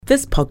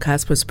This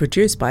podcast was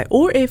produced by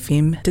OAR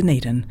FM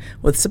Dunedin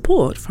with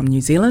support from New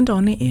Zealand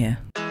On the Air.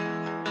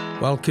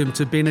 Welcome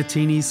to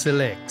Bennettini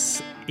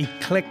Selects,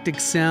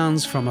 eclectic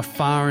sounds from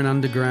afar and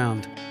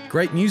underground.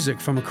 Great music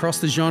from across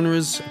the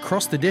genres,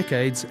 across the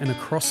decades and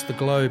across the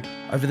globe.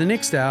 Over the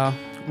next hour,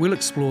 we'll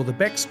explore the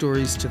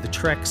backstories to the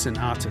tracks and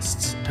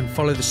artists and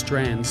follow the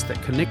strands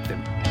that connect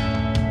them.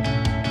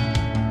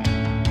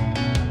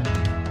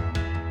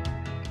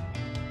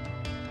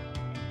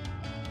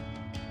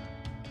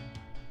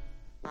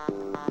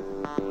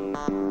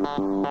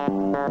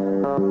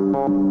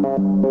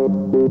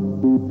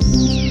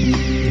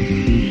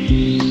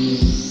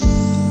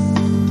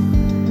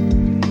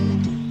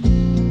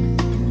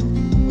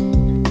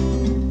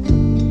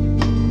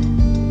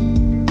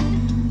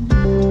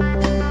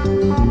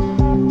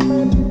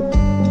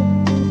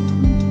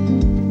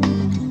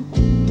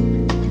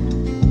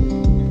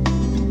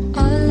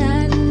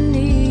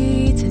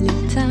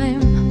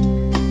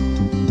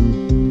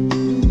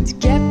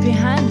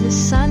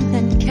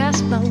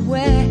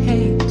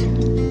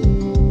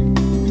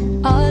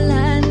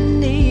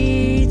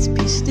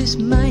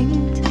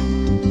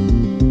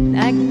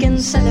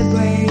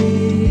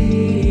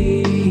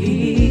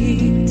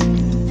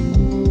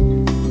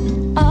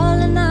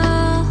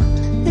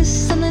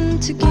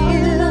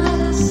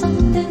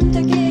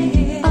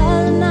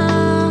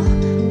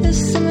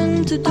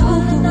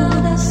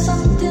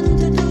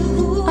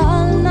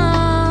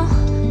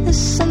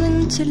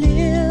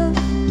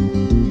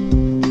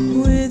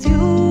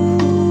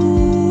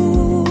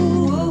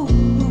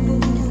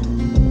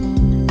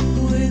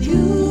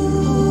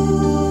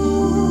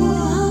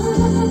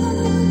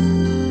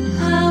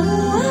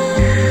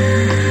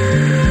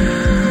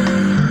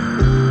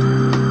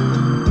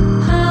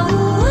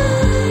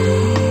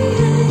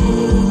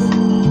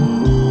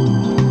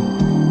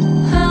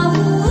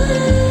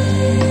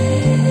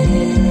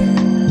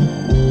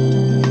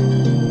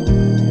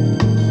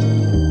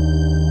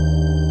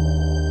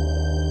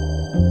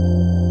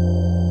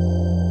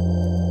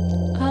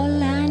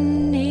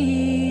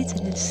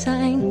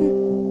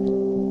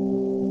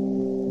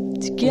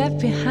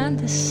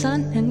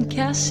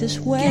 His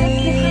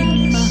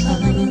way.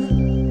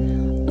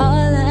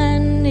 All I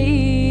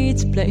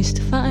need's a place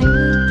to find,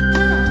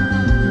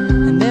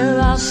 and there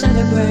I'll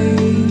celebrate.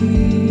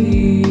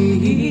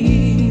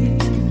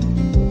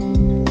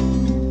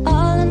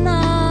 All in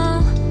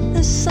all,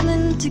 there's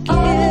something to give.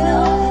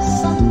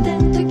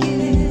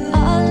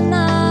 All in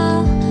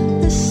all,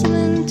 there's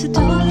something to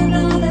do. All in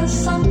all, there's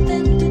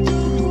something to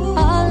do.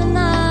 All in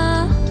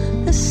all,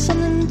 there's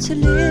something to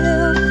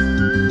live.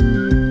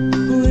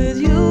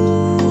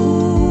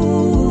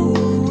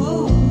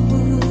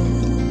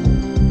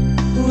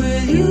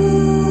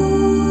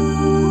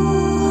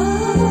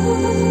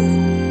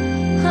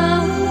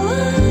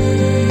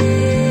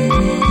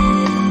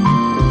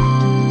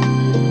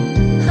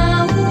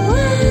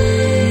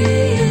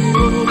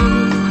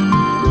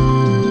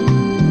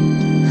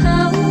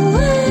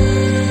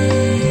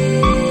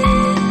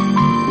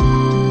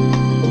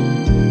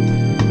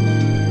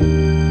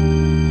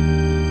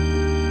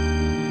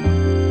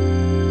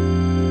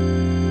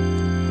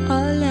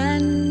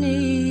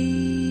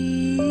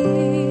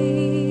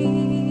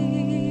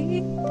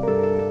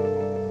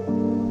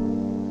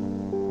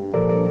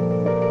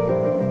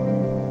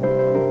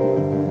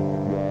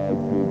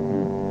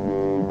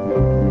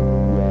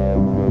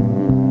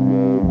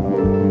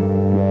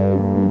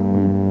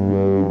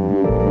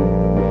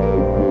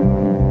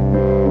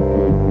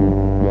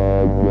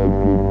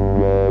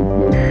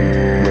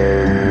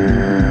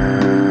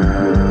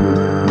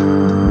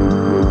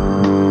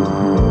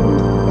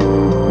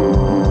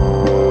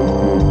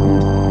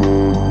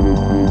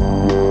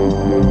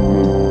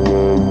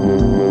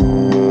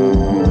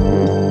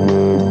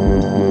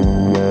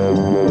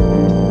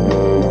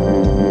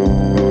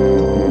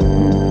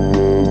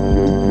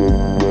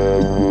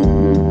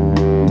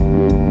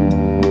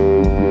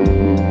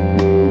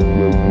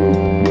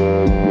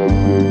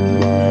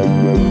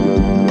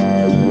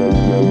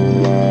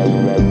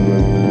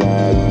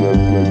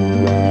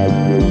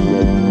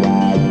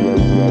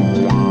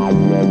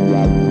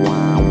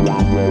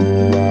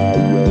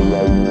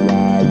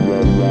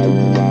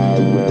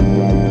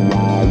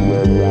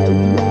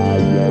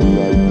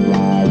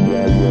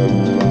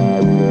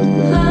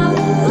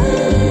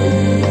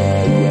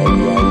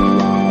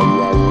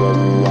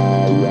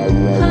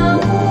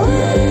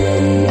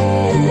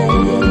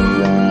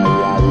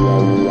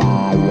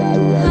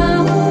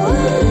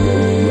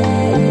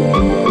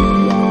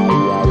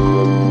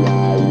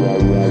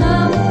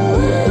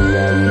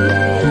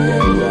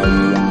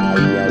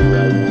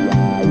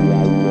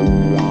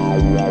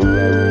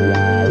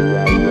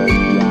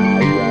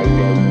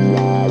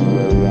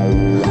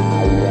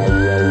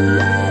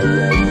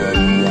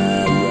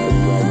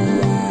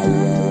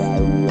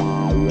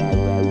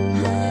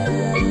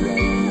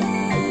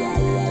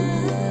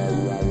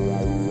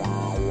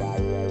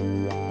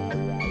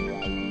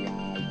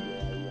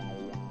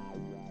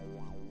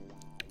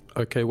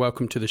 Okay,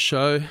 welcome to the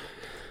show.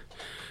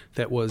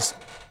 That was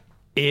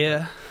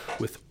Air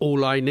with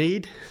All I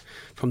Need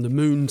from the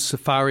Moon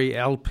Safari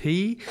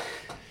LP.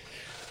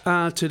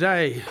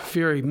 Today,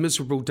 very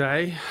miserable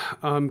day.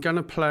 I'm going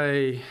to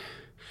play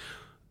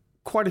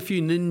quite a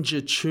few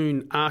Ninja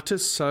Tune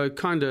artists, so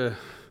kind of,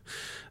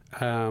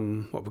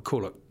 what we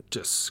call it,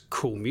 just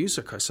cool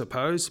music, I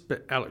suppose,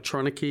 but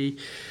electronic-y,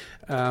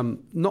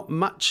 not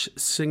much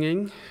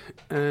singing,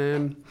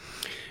 and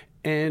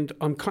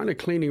I'm kind of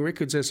cleaning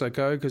records as I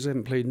go because I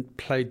haven't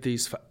played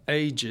these for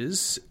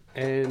ages,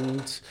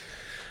 and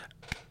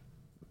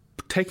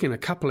taking a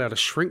couple out of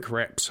shrink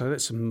wrap, so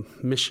that's a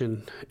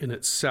mission in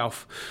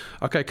itself.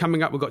 Okay,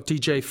 coming up we've got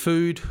DJ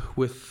Food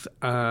with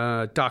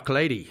Dark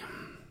Lady.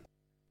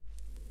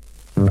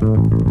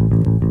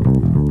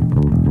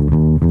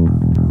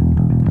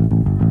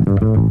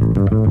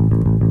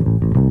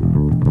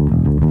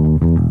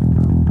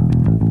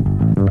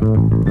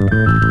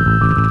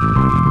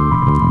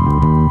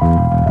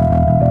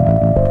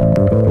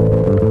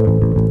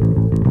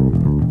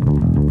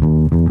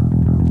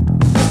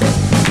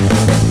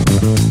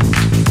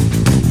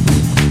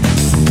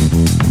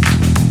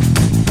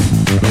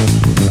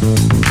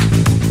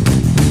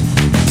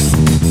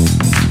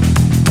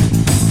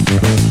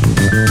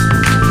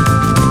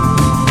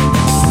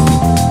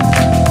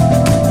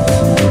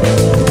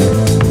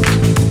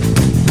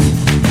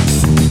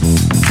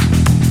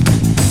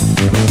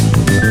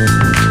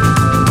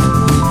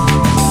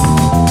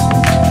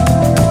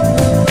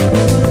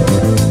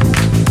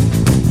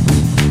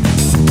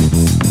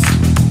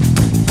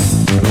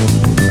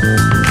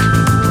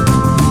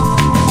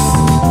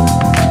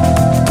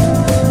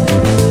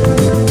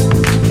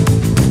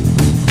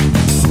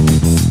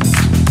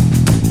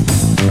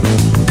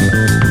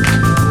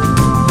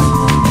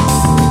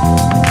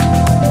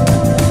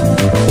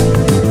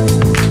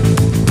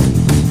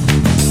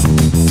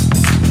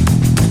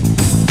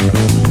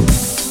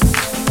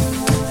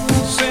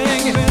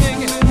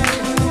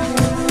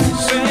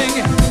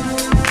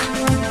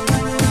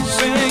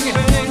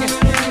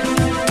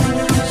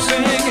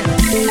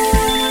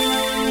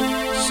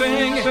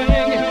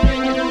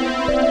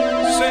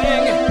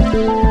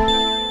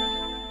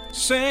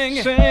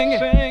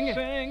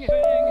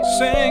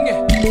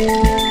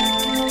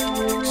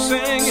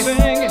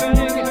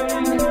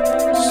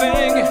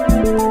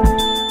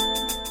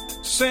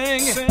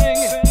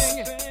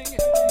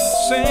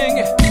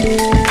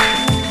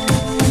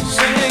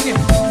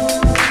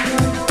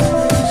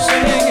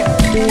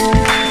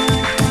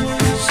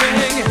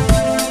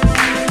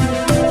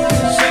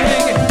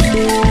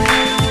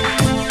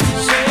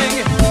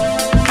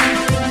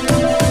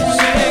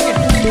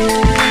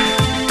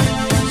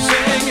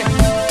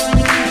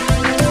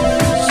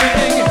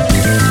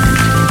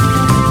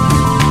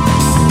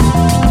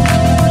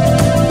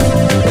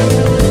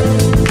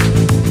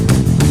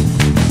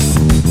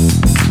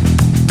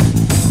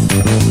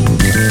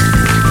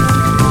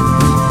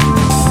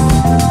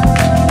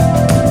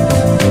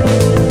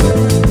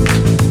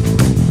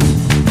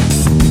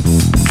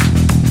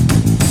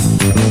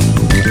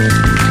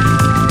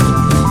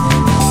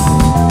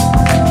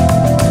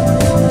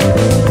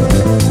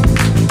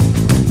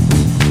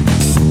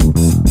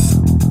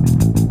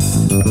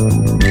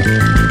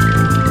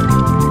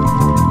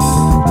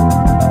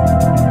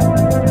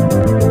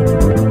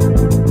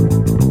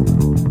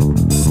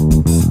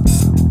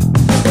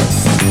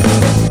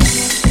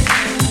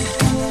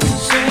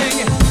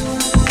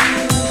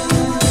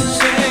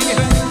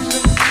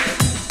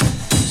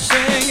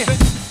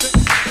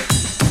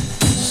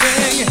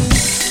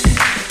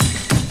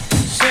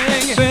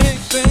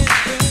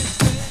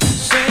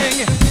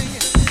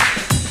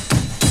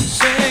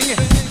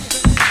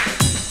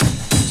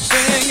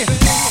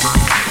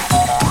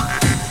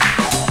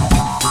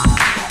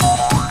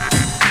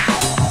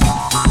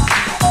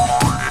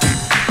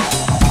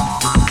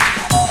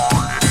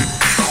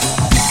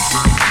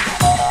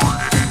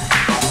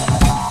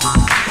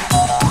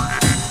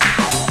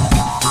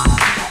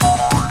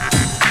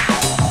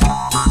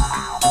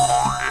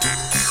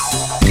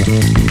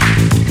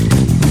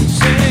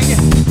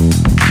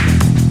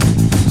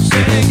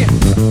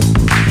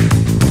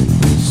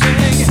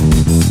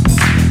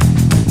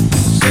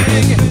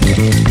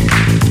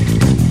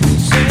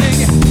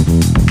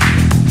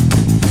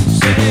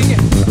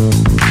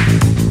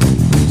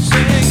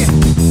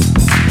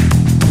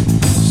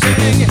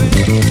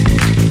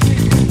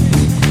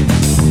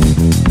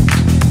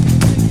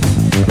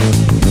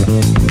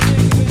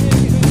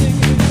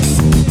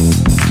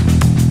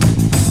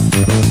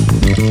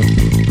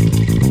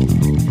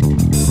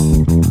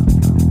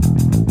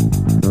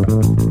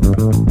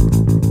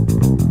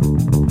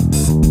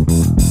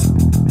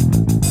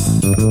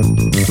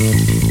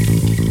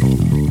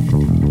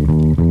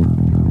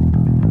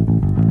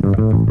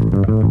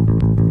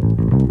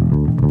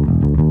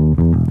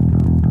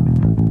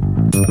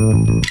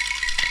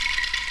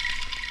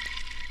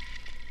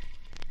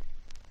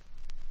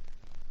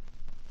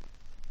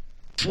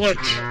 What?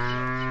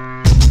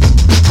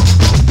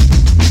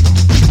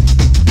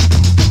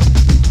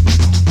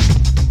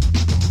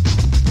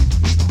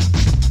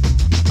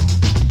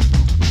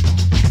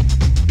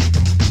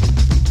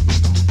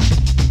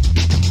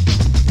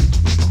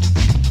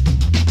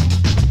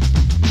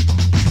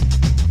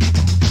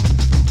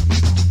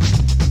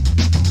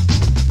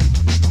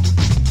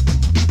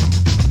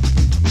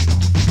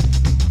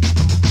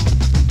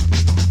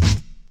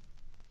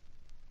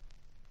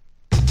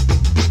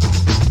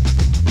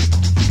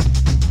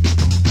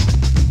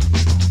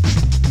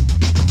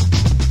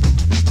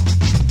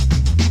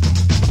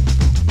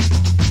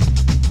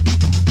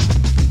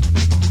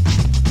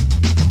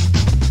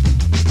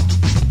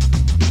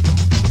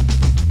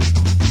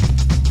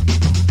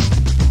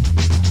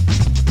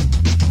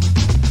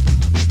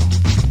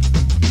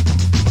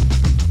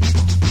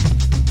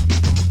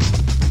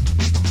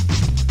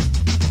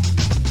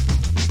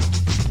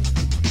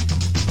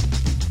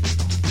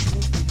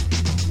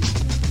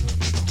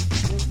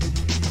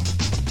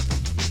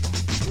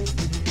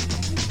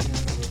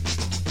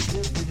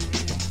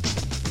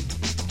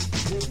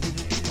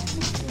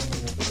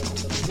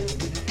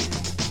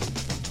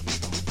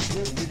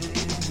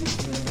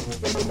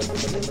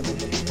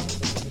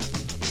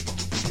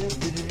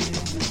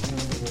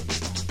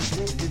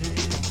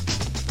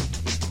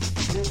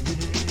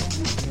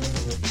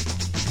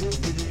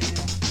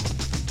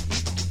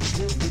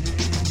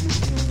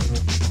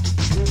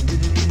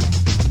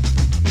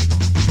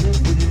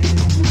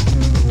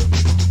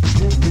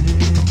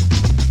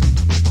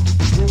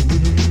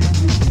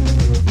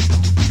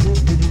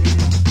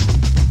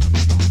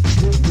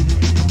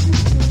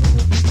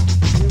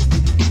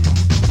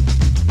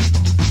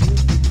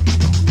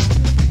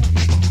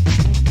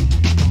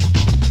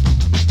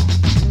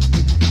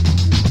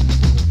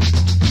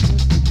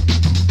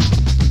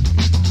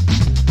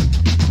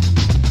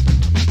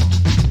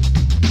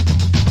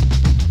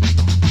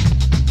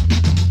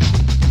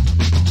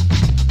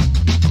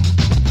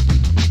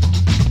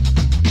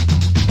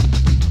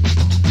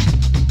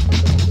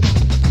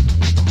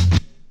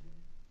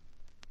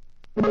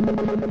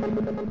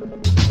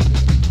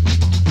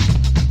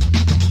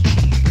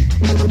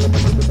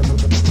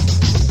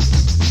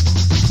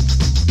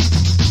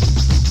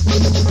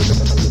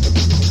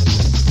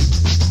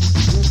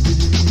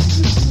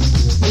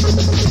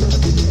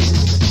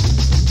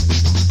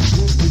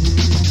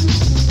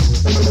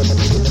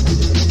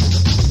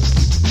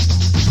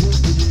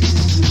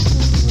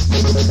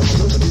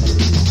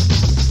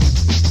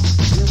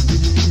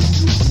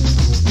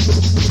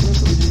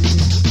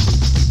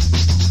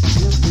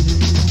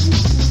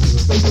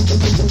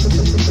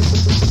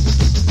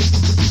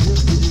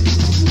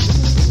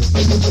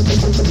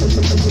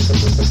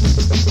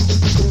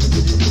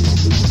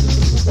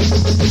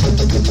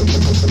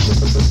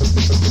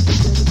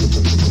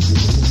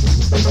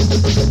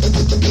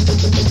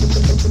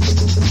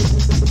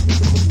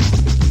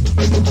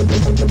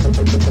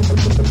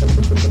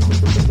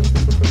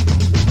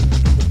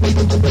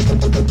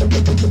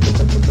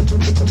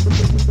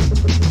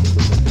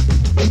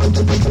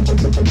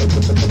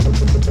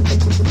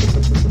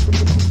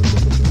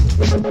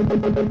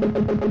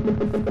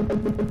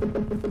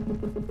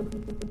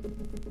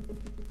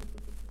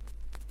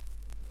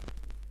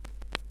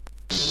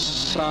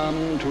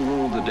 Sun to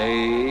rule the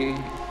day,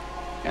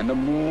 and the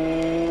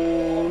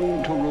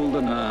moon to rule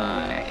the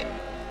night,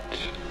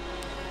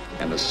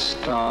 and the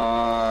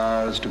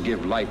stars to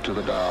give light to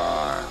the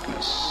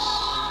darkness.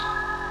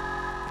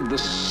 The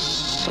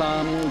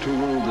sun to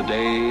rule the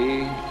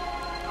day,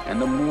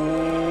 and the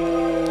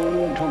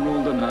moon to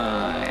rule the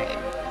night,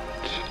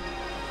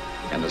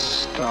 and the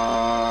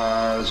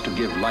stars to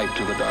give light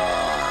to the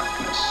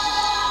darkness.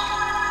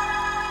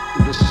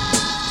 The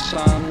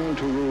sun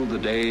to rule the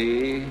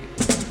day,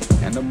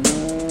 and the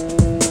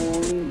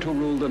moon to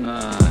rule the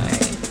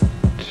night,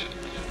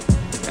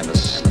 and the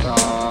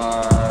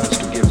stars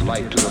to give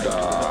light to the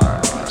darkness.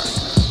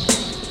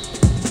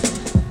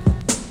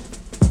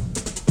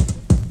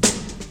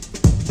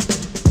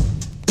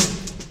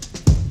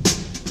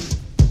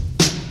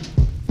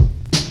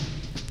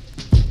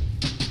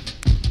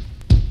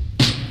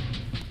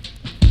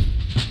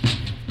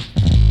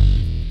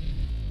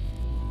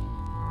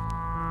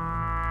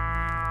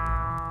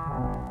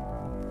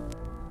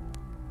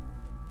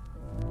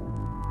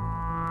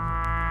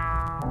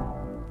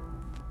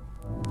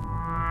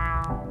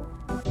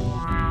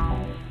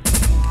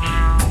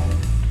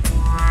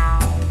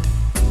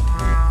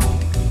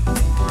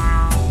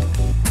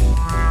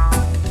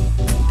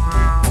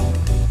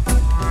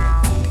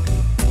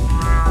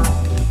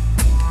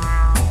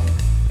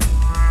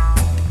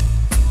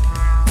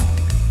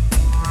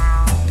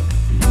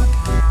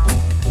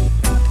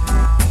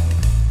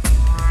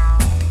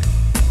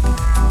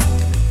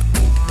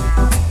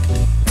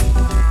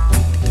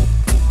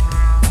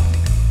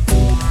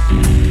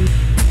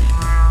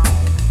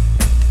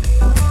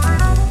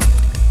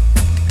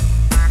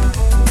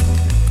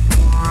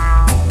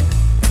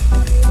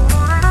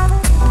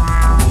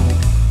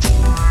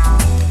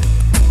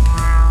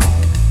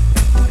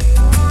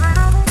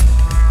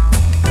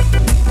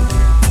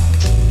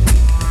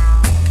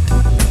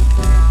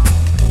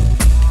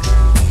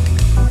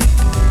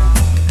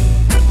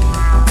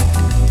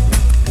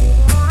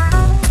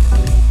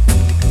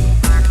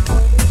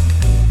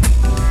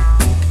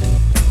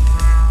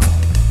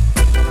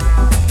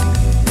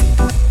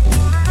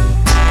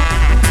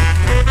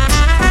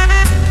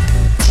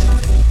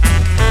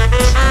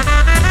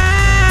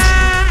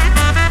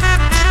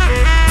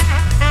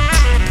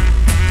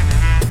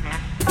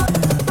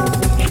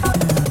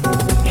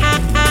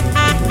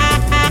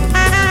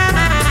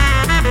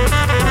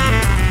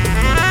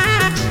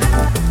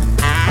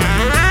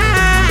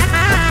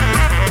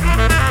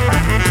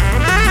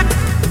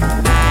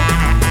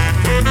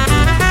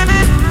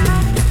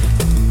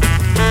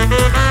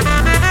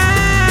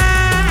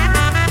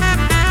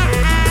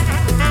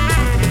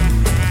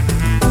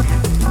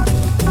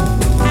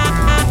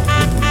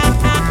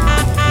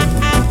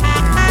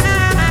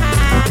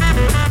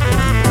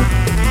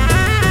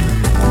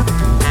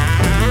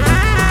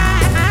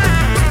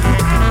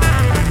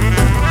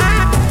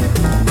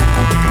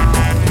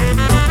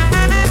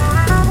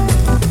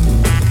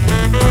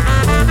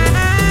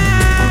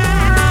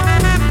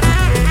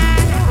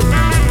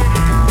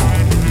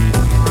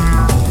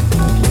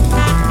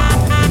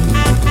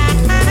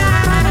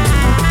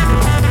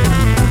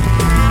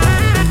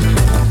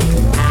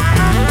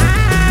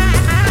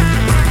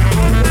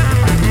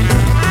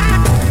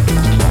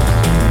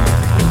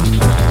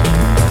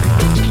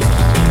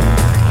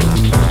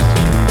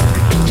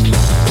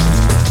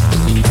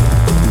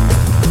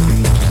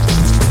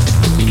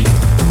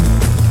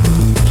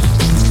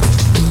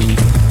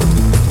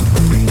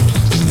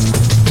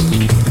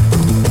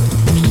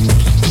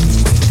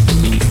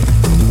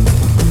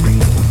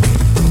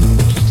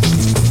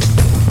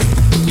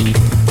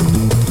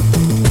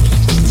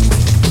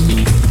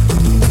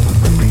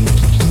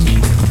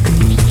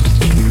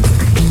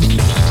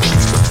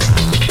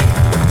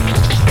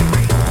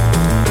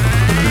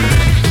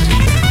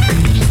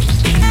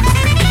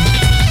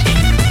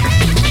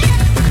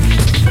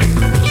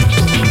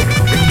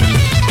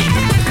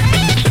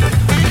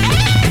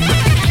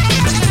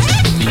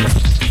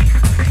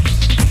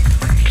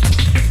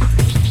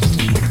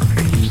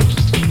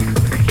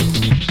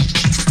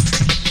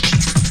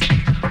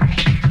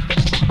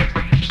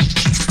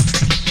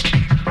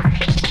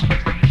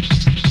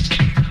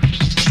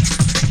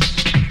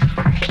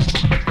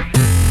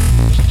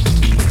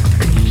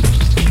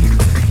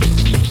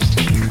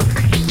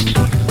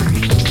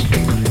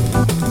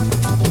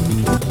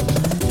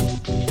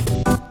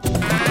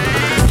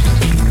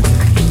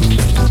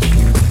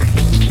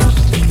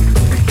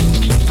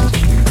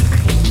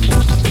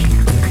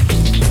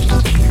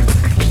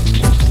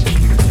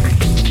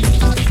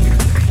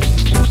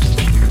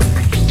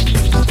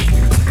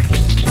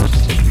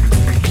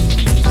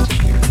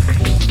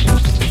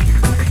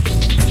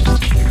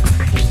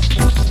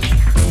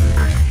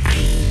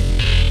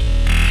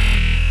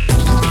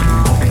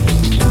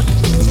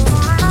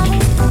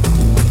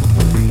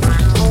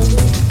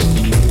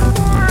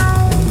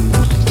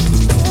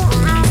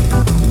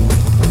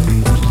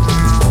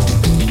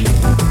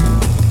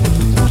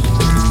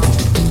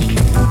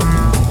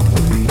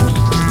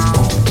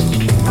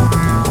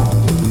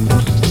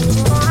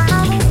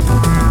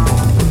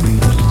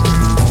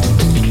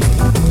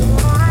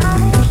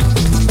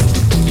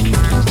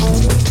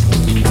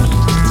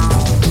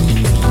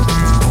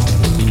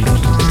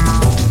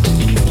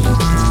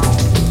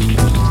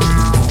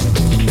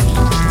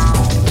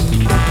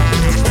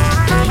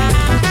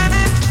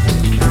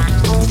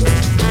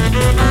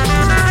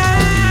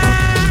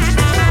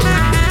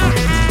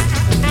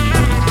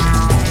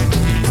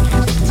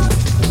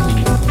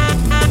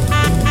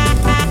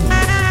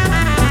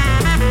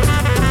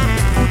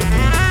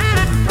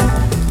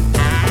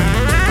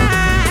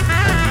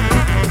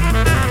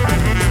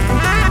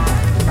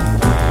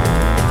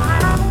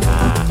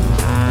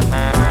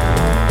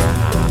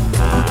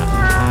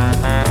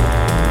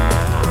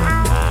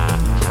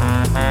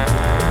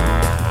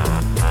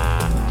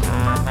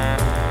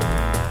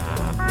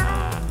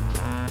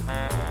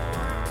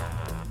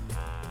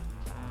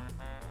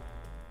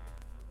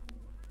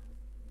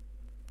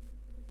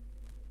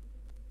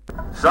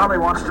 Sally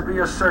wants to be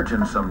a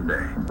surgeon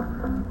someday.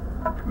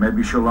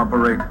 Maybe she'll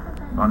operate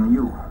on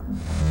you.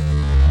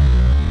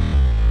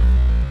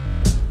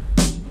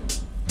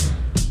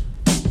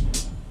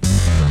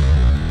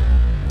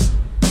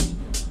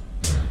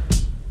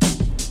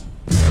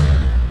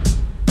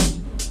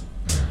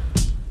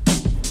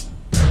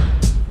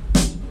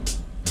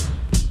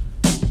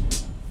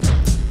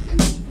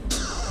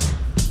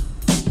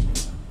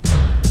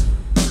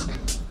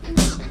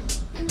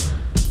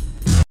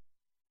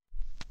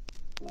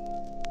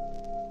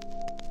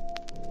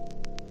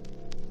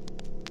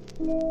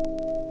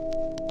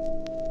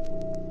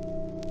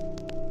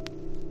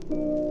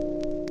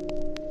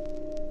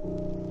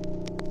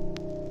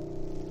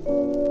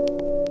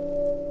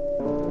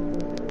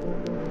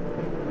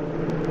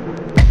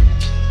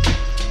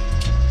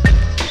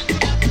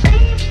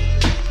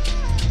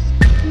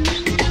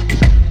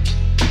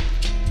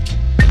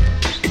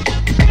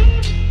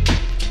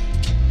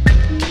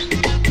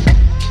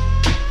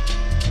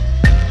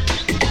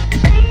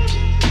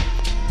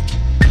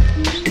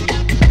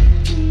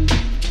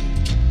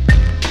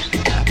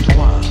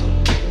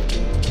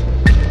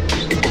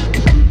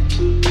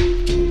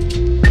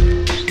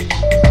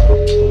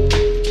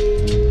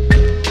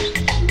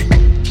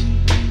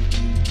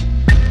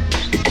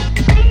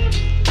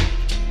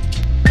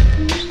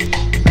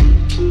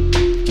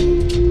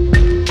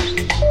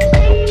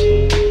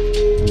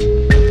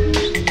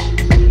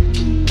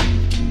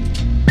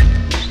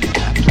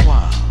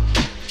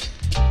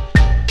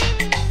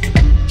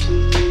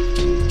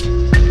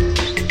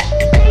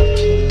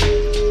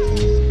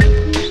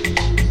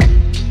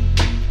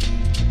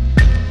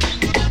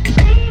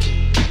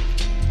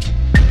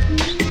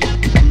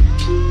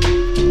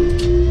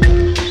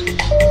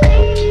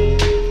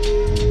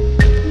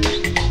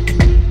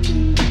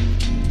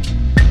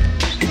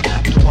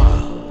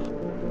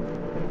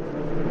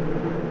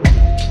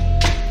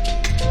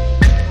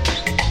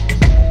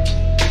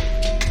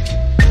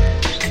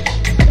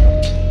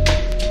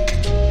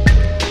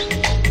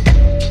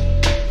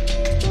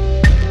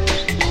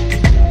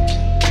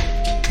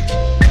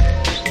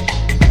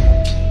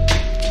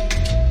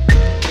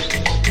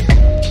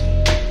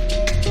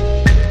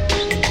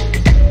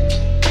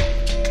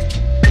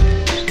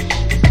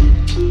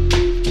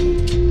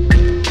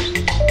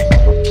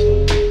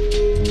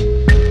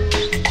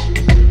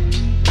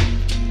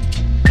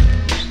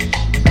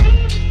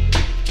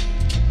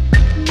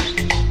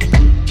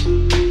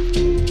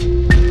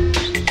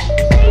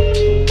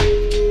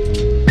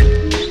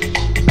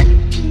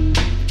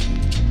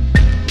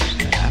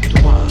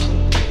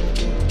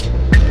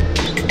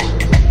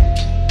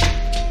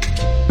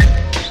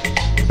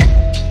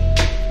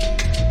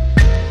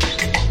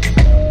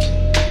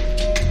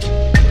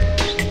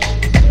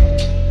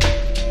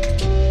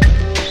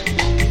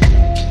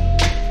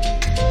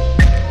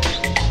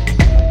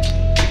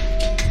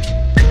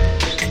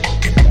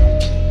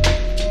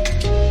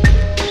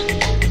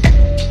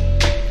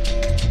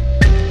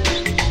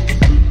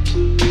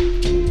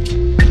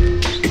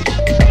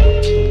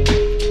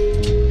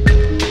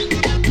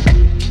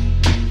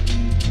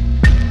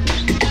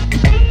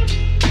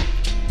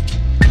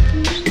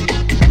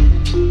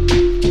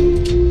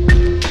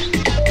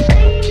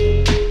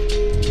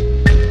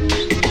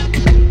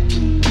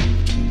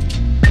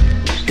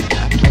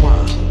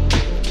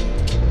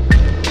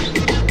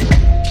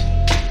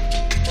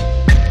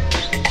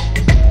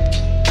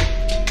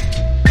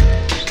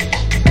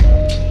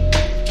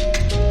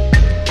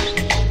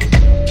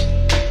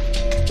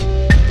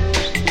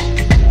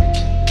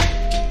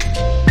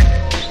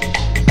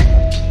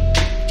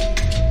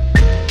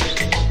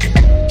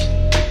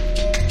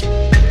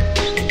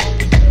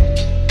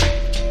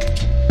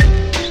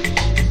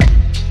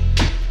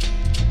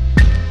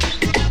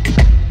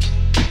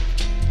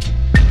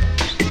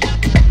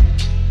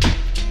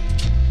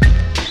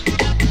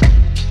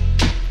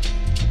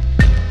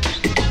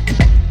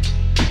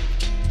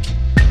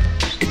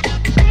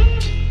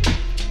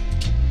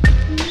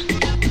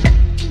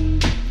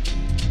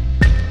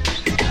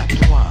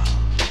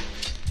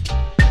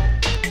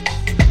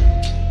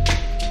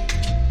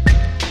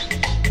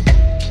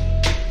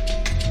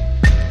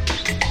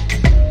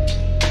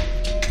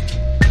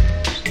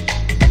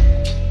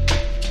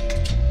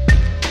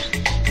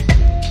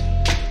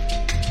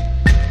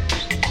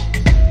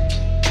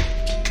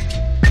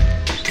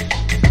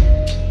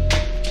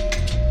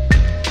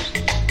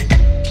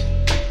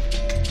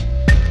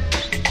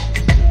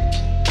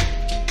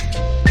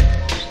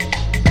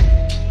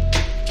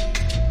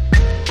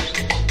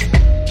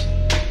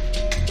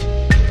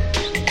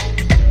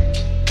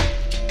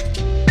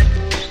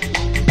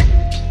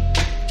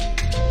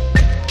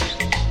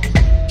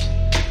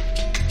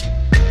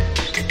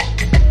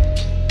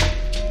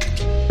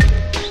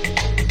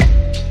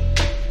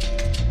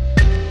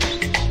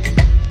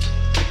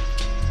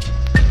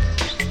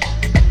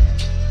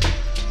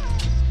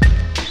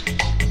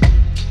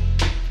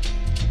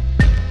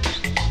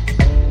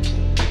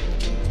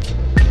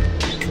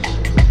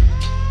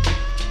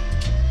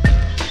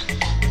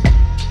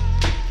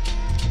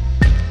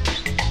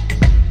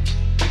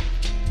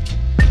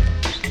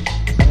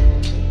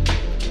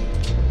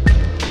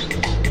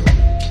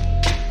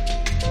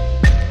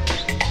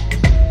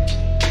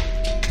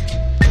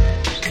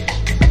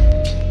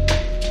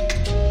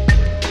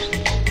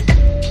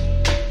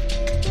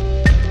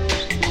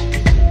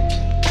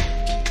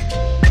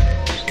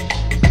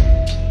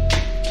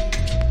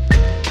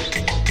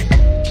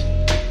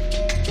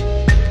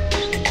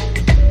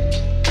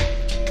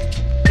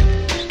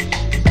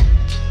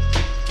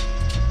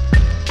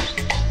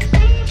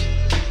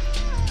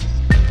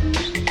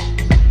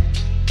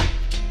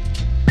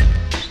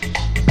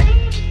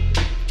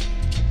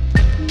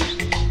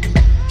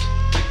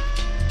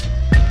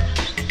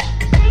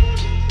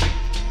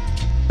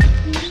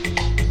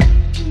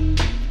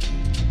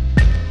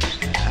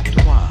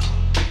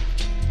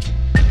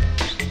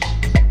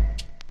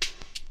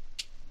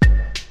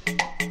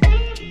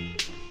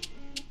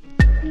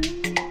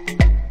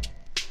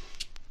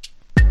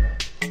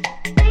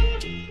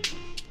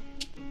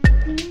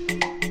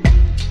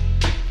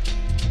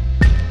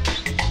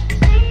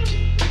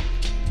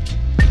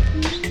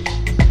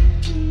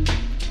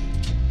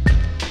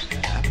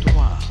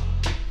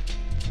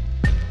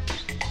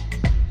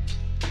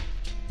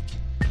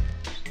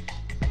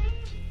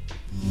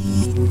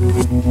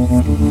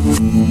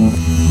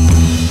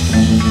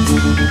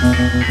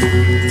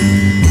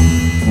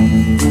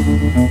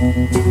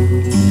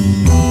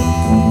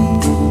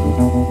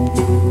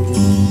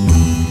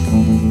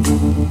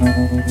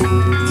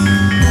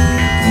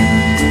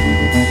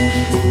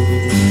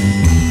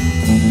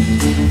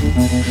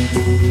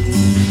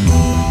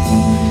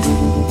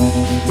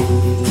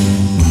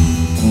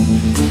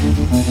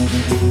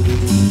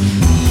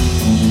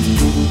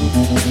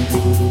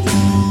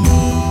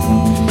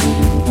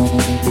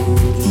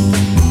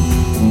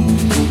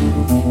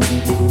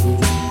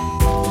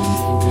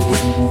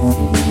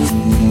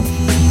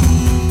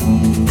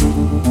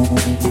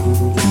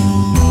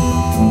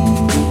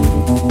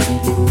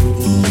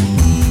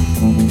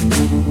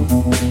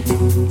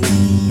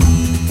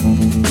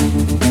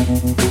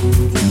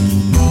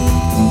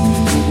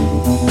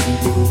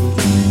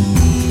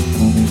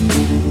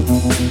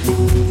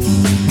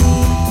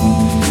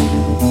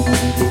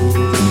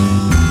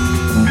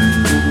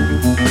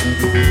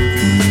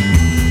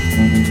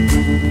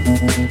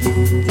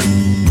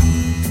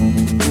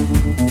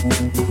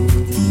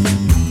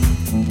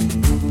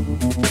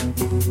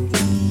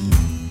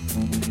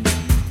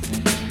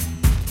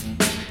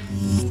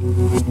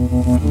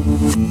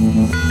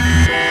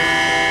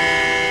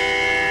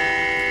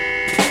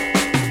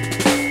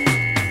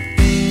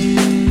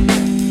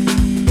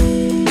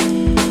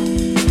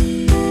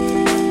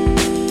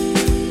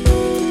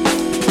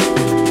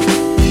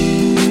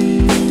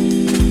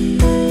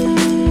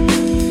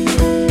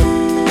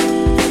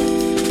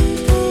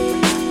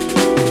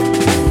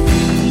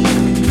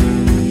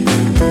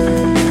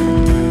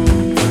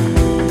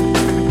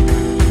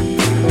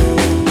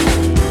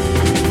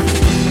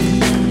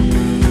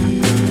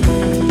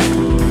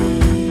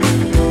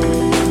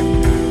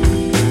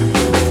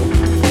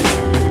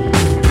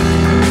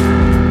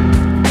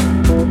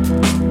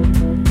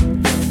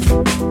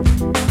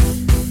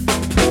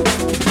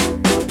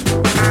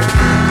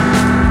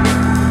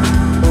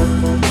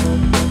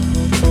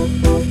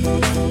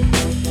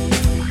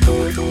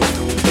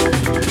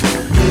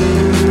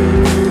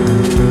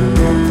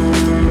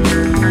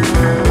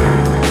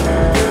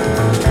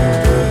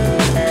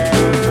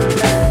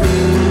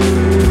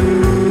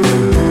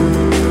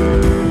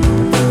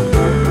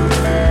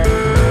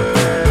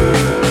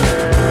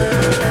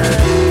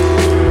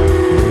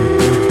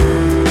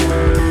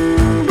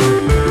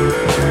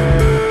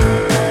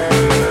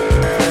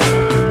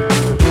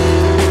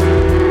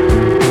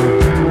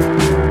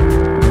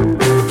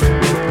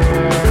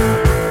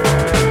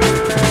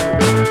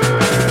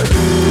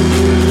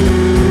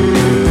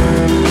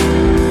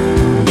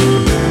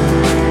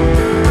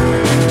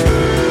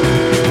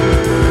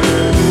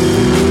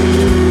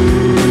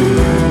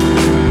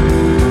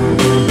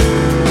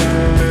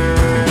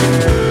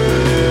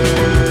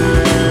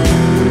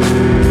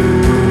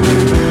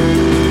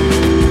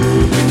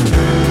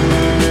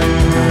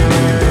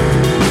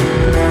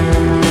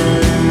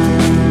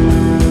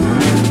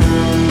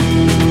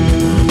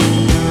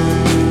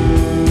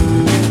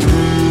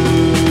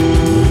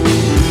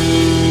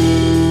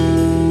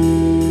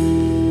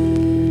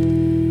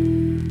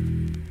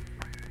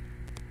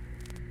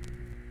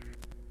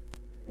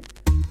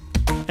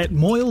 At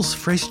Moyle's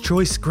Fresh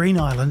Choice Green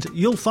Island,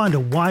 you'll find a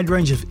wide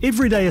range of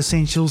everyday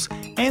essentials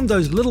and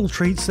those little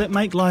treats that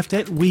make life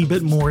that wee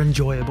bit more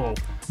enjoyable.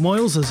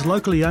 Moyle's is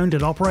locally owned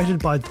and operated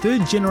by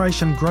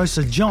third-generation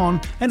grocer John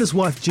and his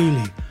wife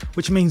Julie,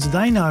 which means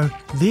they know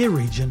their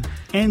region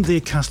and their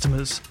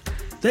customers.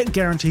 That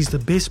guarantees the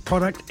best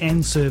product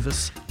and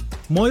service.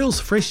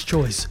 Moyle's Fresh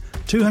Choice,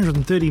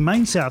 230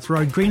 Main South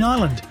Road, Green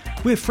Island,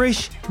 where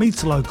fresh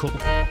meets local.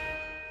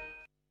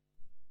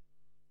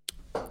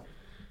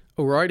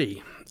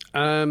 Alrighty.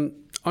 I'm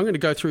going to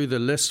go through the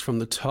list from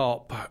the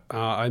top.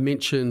 I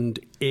mentioned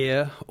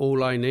Air,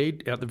 All I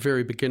Need, at the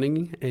very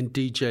beginning, and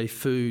DJ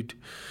Food,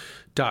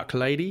 Dark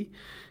Lady.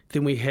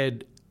 Then we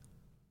had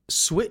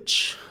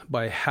Switch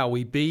by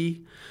Howie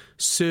B,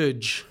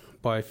 Surge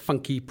by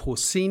Funky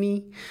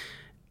Porcini,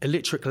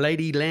 Electric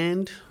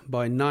Ladyland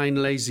by Nine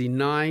Lazy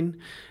Nine,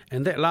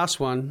 and that last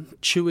one,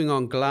 Chewing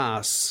on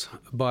Glass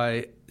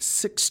by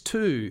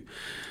 6-2.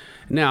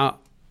 Now,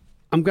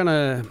 I'm going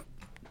to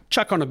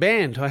chuck on a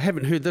band. I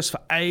haven't heard this for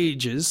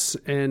ages,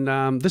 and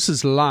this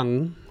is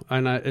Lung. I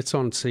know it's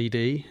on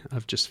CD.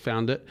 I've just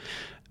found it,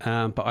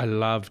 but I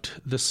loved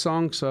this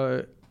song,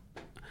 so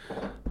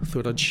I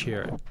thought I'd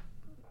share it.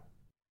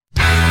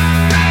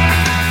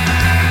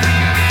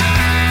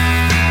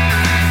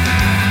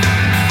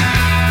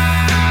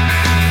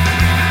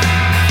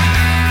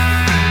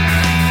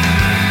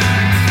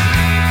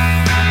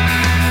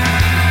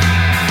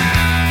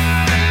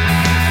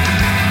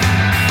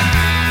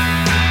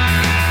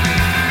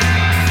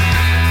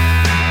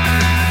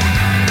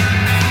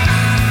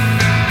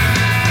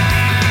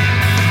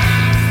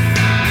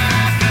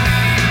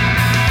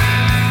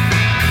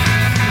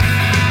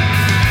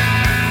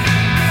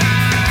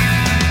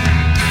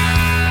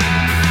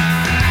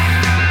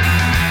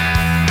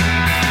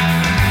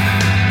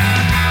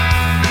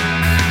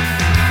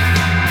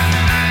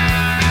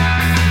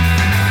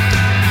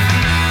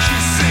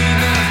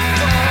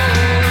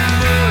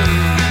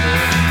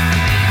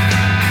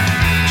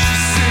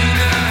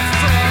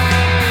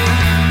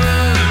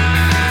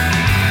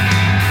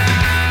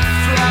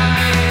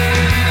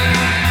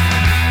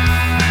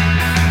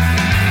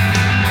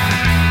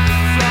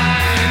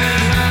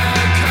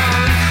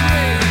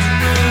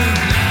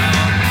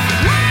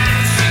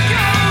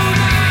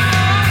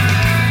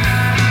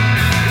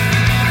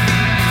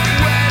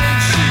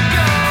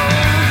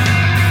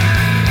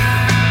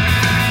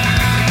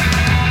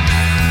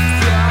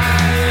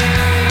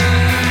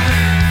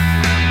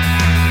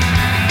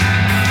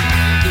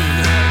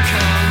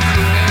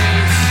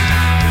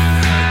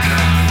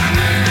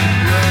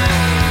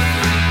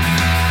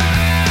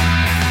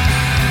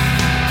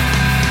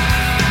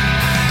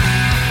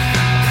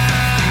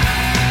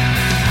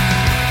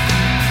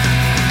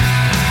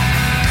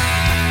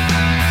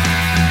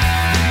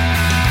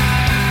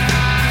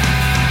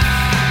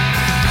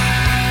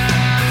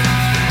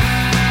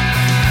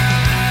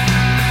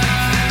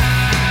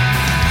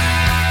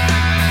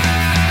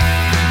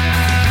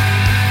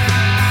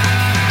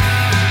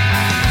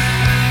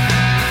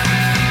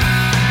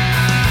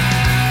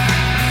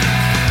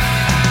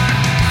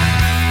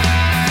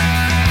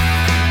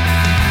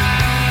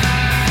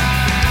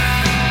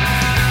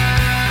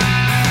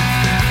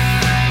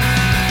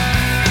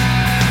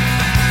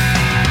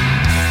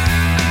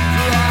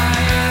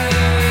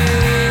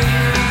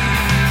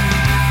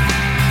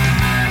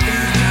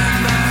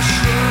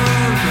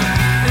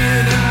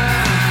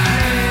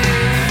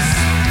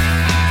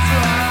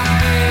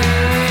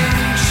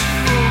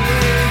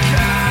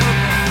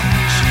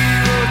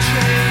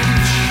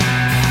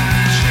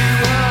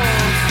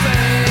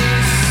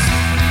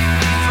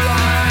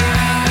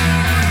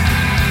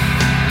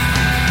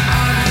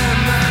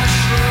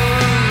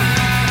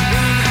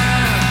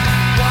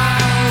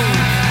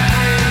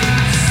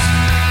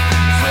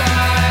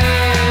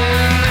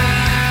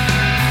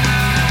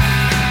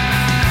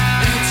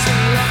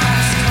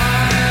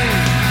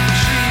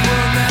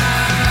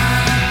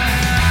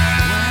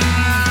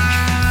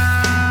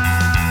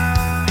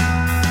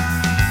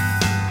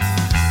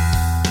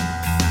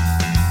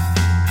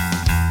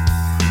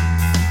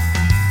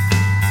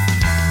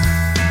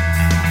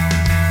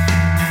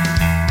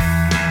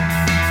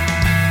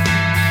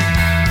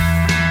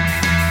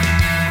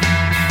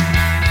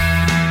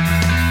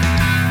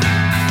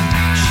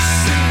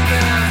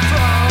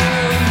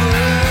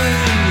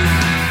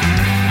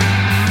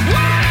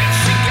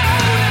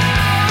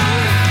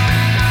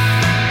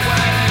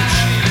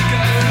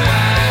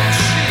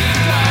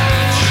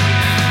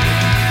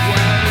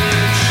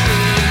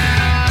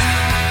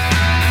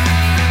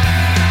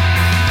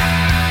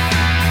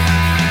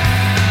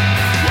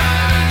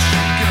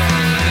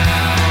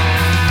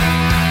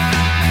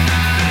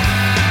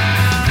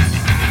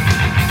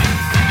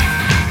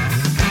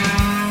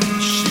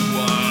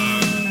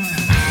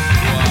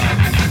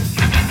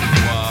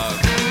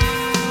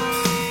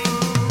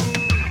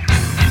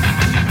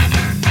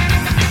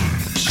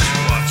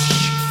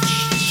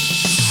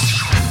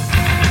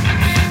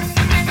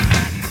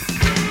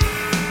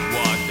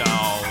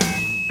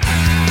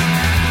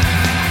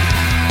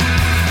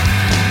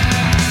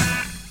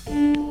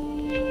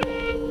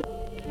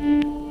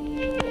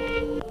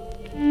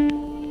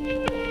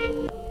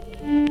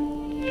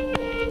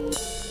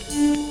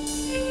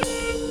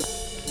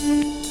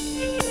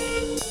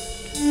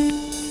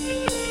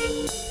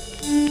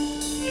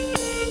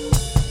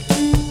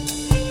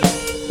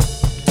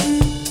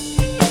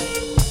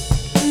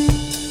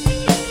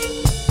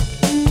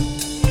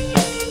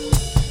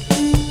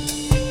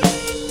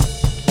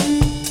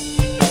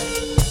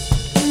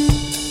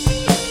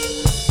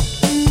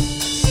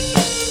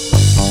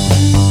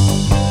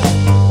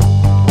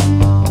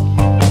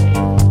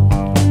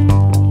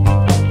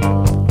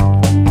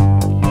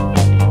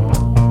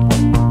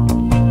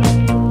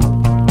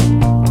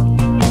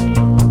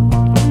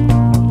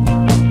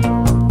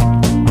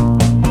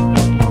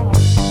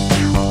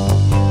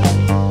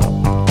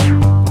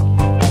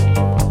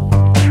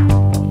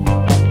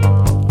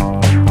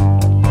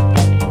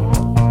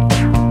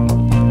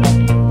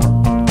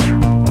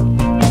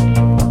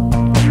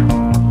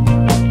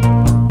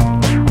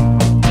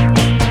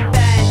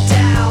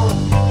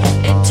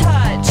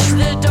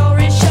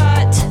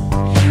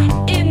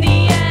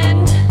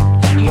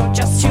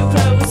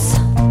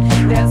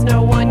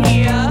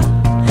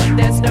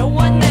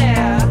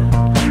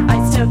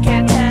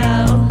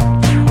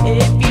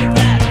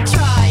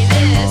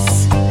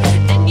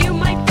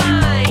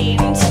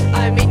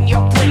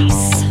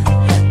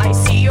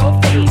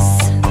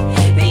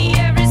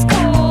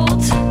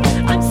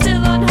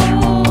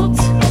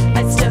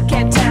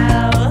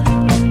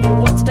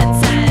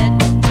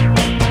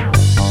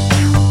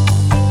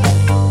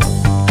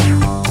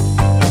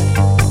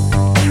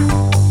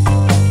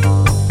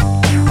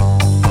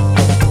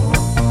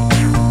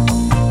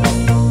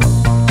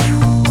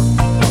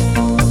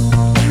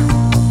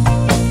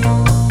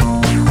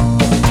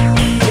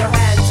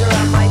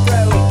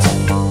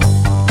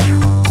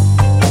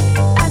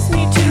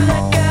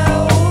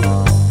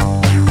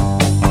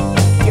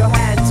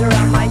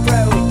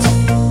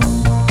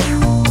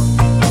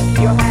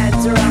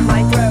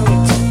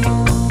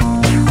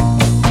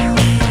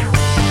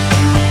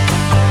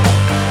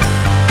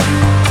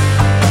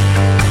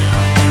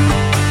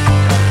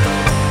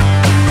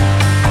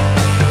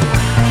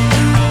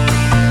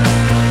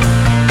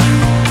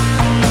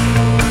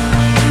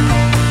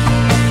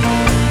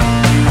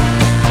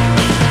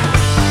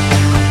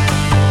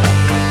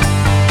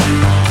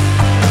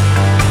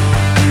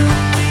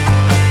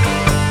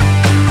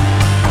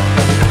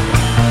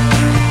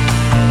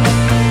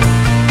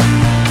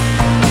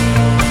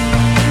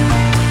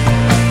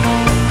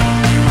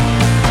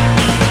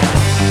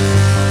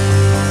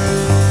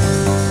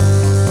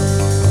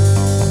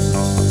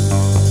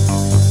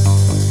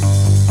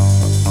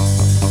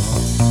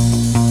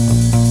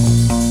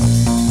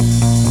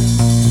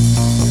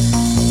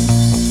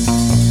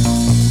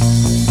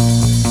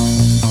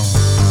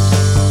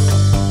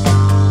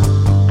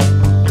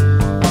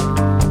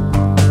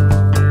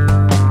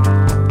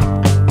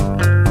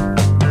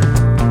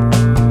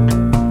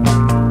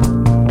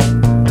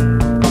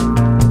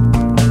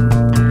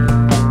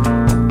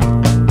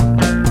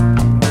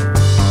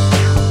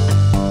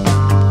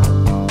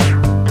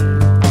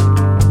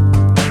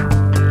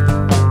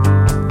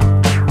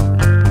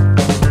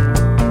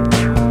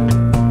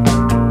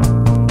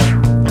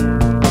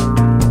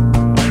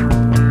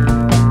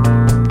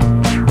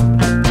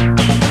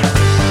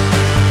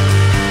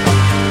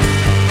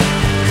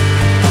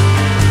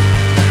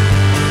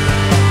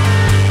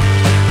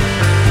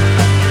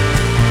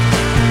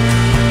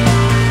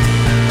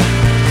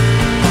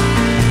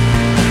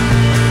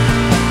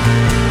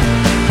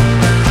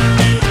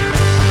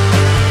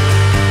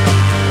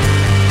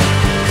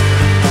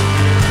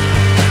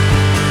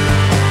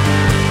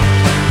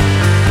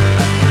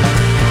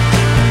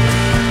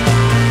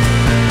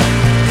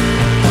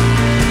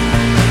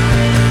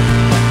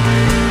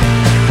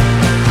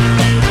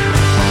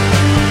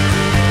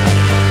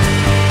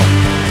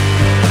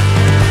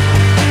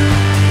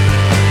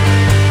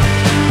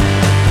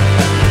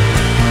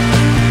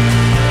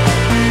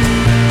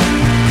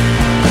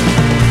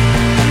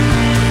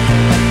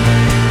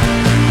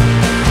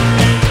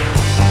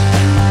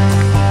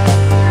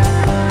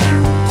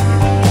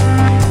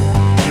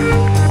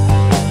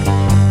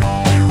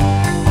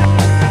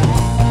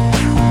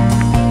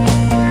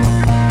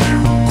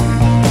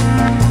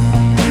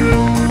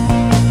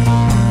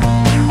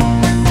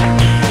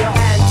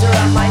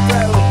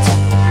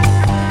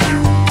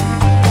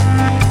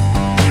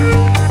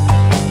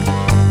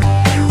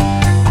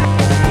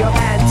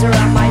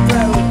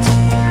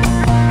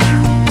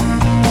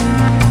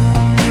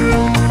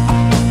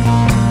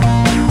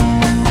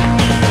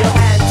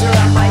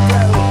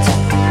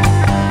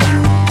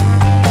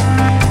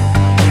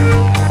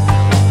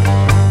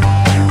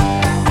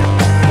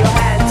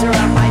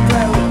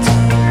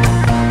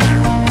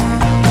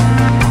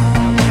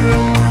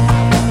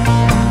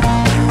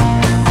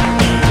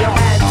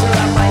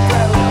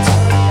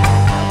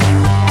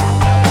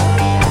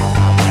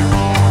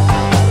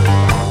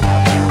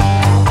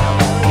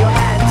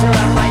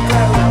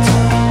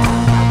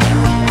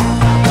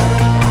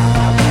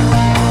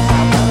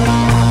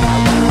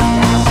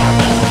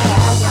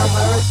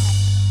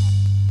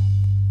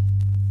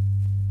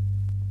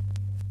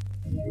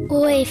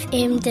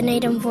 OFM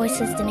Dunedin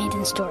Voices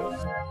Dunedin Stories.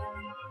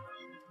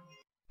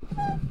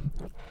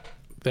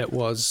 That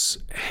was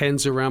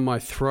Hands Around My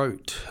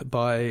Throat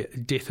by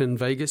Death in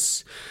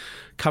Vegas.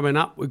 Coming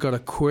up, we've got a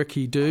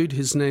quirky dude.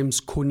 His name's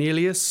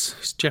Cornelius.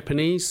 He's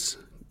Japanese.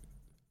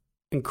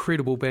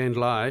 Incredible band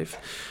live.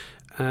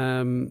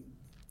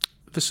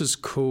 This is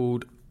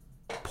called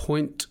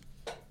Point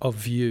of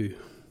View.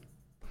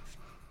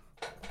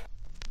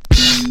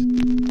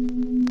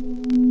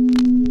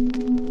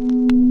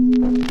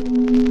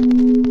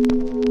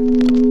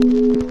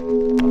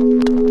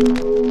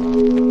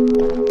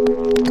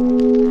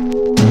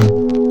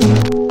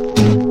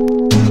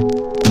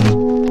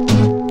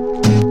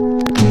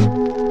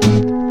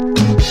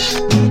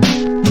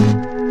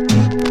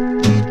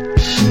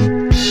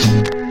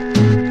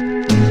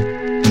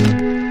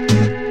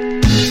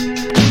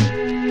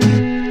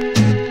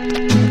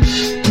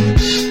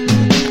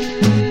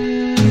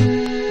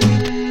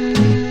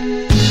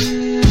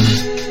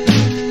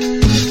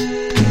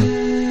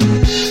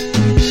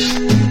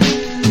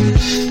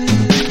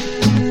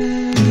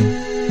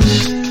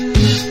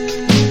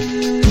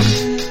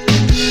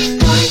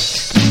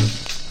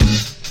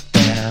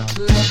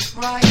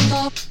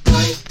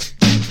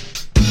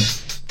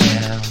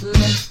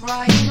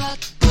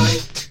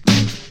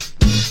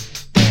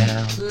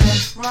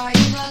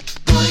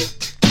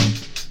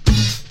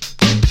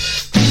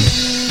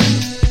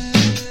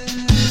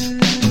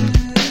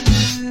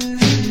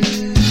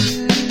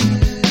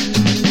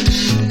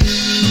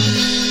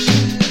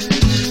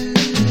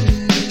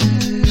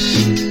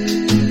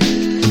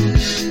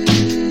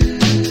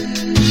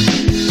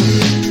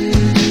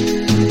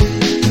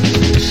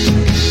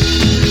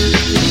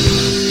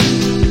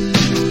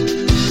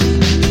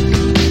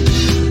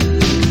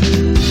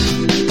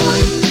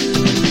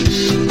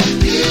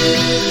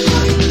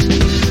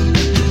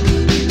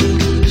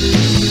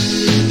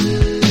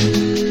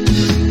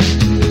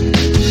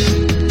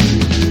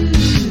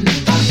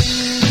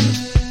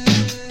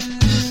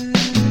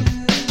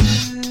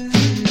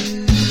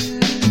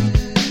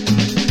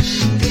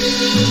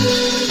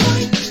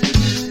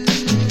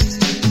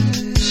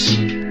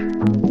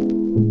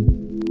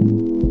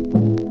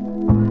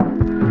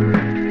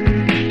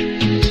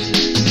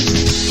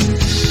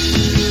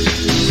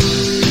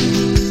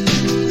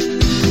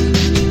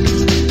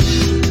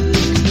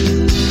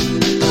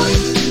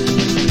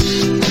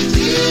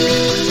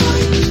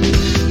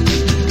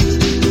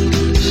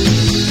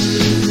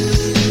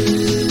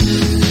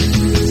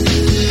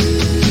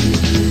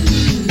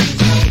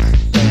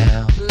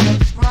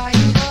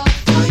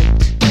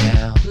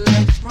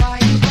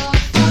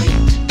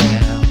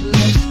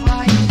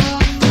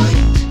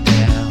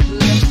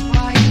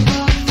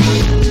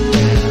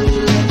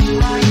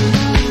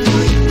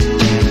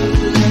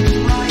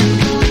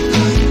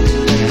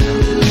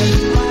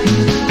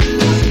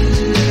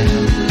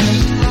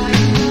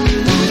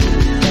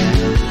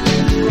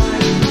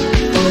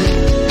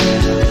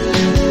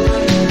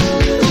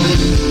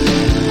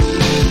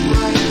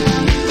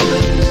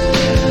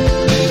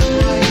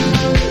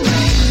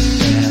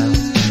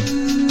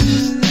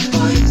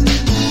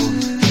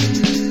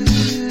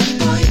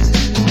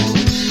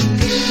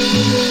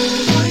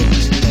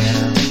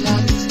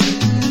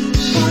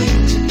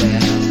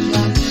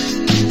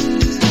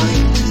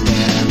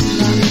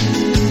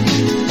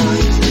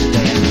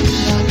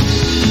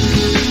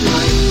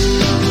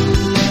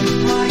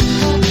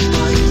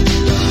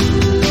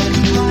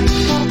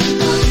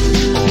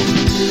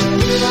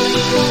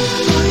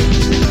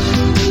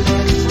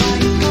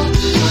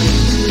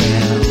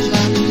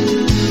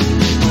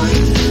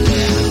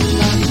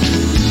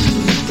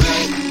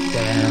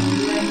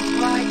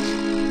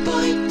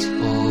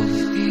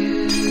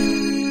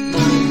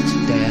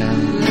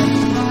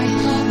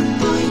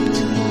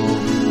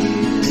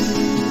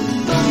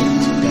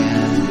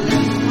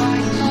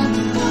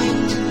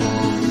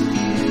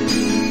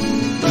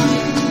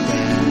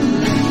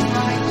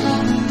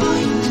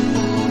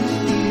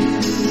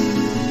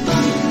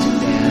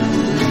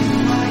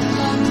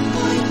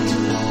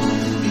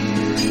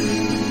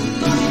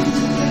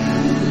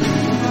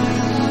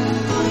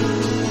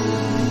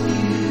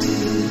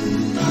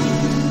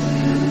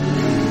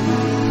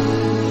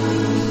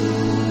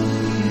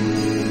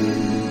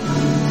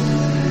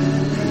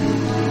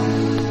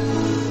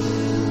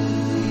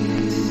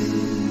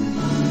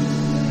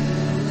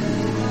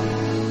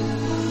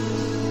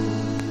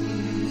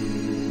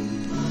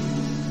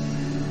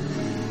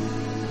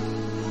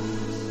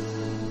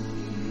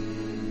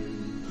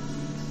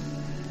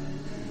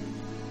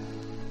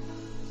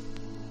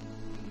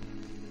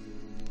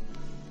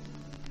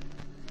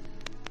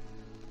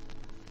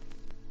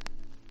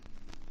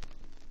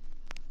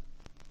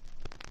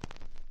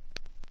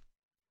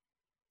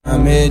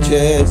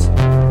 Damages.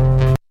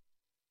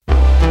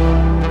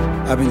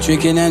 I've been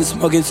drinking and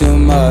smoking too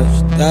much.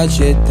 That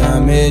shit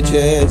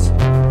damages.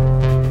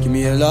 Give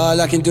me a lot,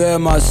 I can do it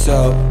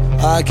myself.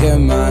 I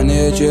can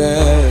manage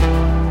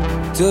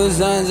it. 2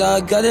 signs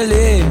I gotta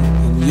leave,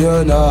 and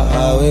you know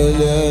how it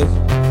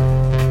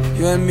is.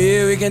 You and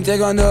me, we can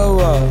take on the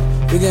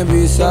world. We can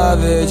be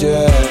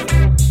savages.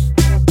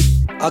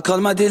 I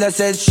called my dealer,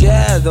 said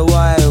share the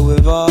wire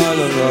with all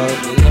of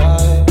us.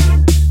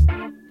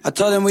 I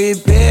told him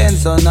we've been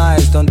so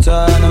nice, don't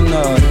turn them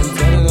north.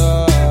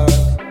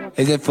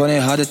 Is it funny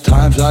how the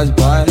time flies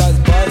by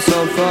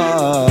so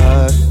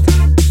fast?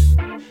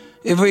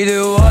 If we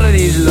do all of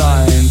these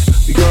lines,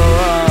 we go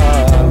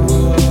up.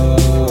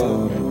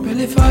 But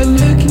if I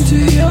look into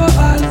your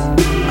eyes, I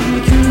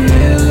make you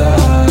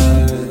realize.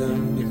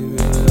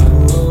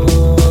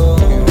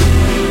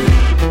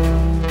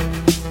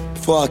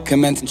 Before I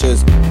commence and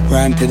just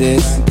rhyme to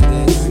this.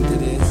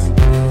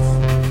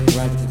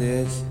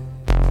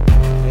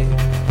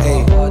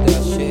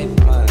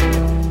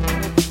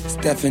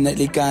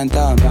 Definitely going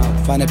down.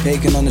 Find a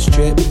pagan on the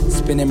strip,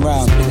 spin him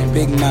round.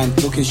 Big man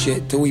talking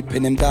shit till we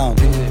pin him down.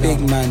 Big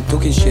man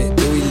talking shit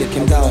till we lick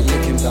him down.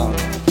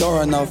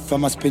 Door enough,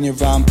 I'ma spin you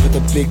round. Put the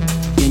big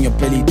in your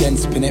belly, then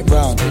spin it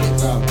round.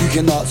 You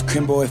can ask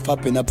Crimbo if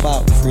I've been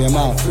about. Free him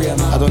out.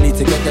 I don't need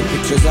to get them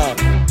pictures out.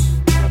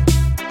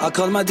 I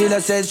called my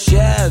dealer, said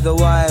share the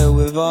wire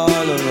with all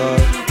of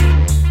us.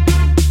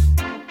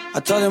 I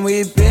told him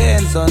we've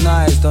been so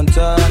nice, don't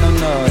turn them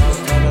north.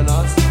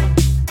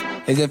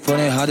 Is it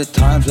funny how the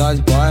time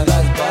flies by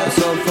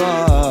so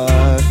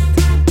fast?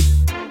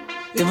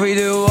 If we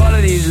do all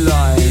of these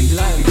lines, we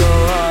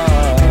go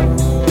up.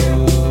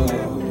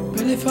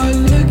 But if I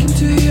look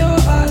into your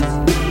eyes,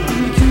 I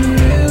make you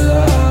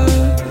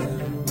realize.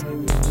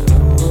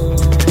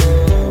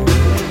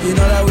 You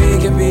know that we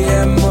can be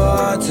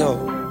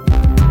immortal.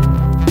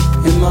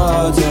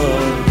 Are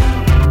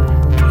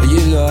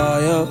you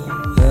loyal?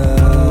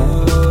 Yeah.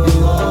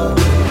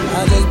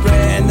 I'm just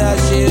praying that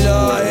she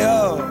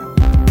loyal.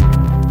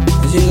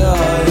 She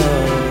loyal,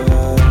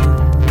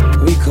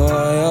 we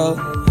coil,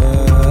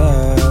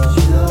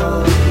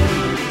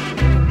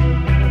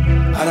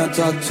 I don't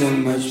talk too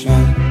much,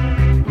 man.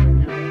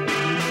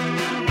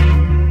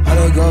 I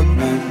don't go,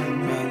 man.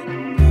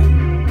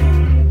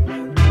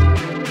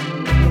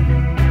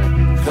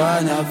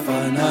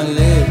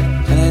 Finally,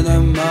 and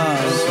in my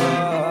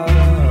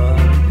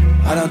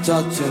I don't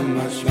talk too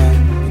much,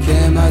 man.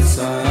 Came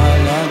outside,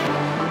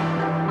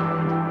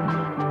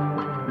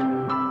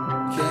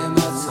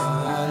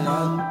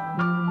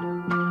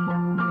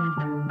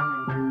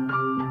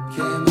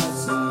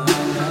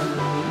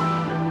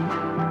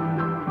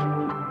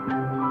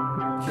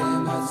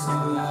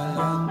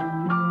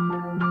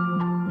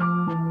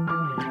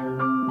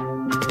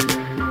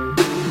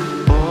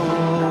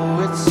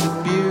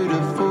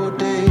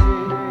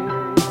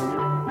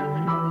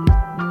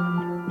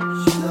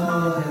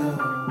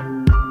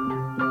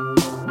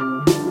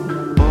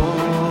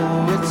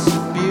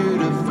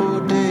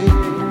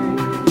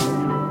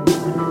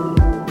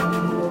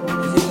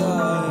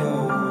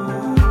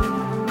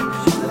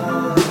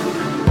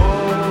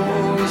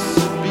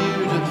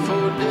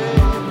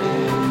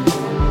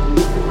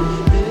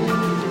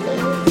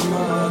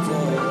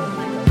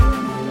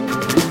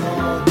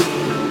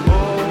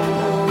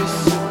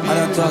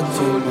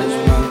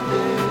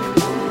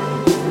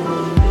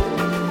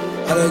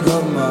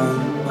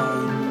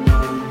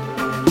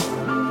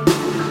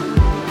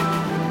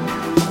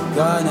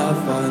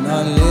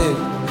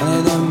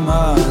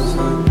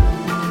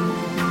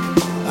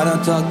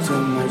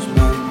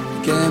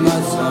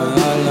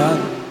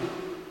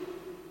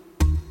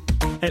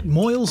 At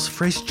Moyle's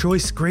Fresh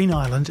Choice Green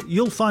Island,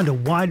 you'll find a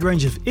wide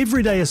range of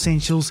everyday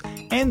essentials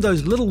and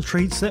those little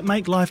treats that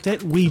make life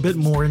that wee bit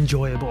more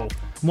enjoyable.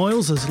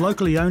 Moyle's is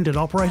locally owned and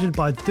operated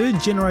by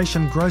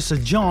third-generation grocer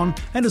John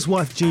and his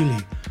wife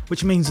Julie,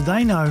 which means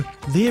they know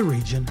their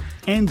region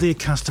and their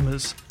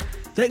customers.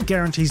 That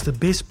guarantees the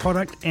best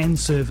product and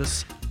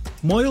service.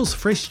 Moyle's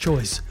Fresh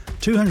Choice,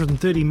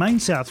 230 Main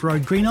South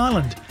Road, Green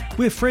Island,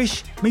 where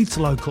fresh meets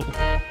local.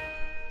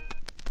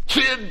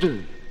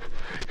 Kid,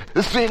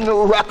 this ain't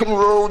no rock and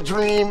roll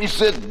dream. He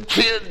said,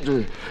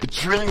 kid,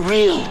 it's really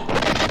real.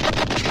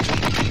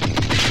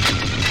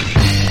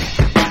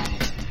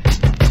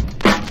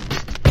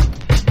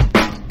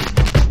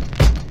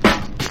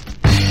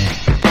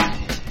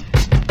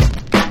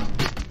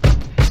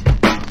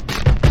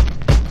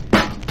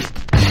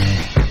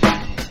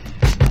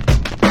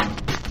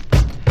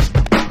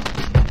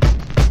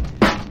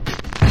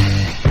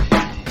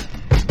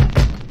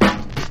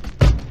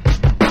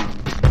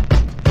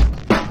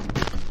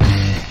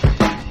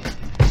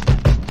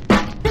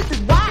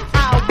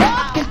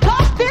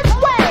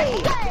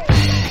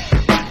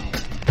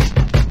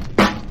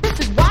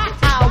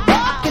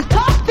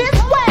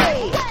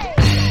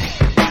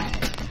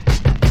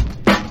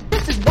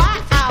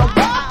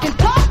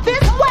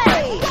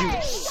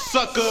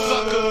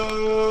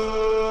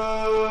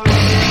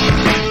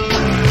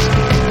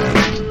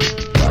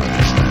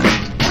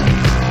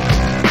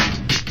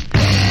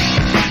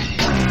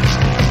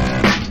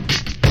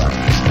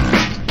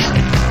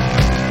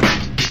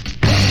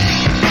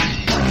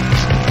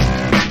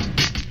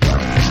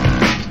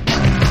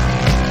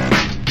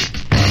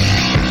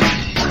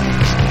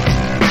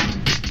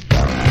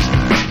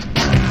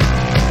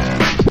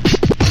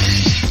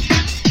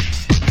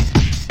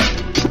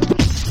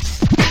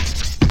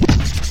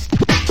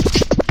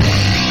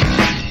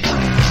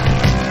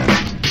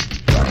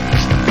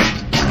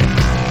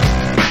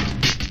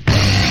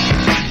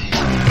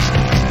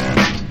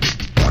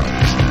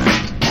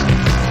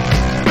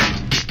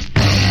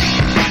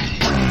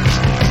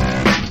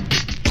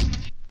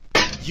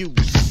 you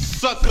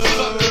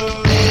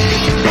sucker.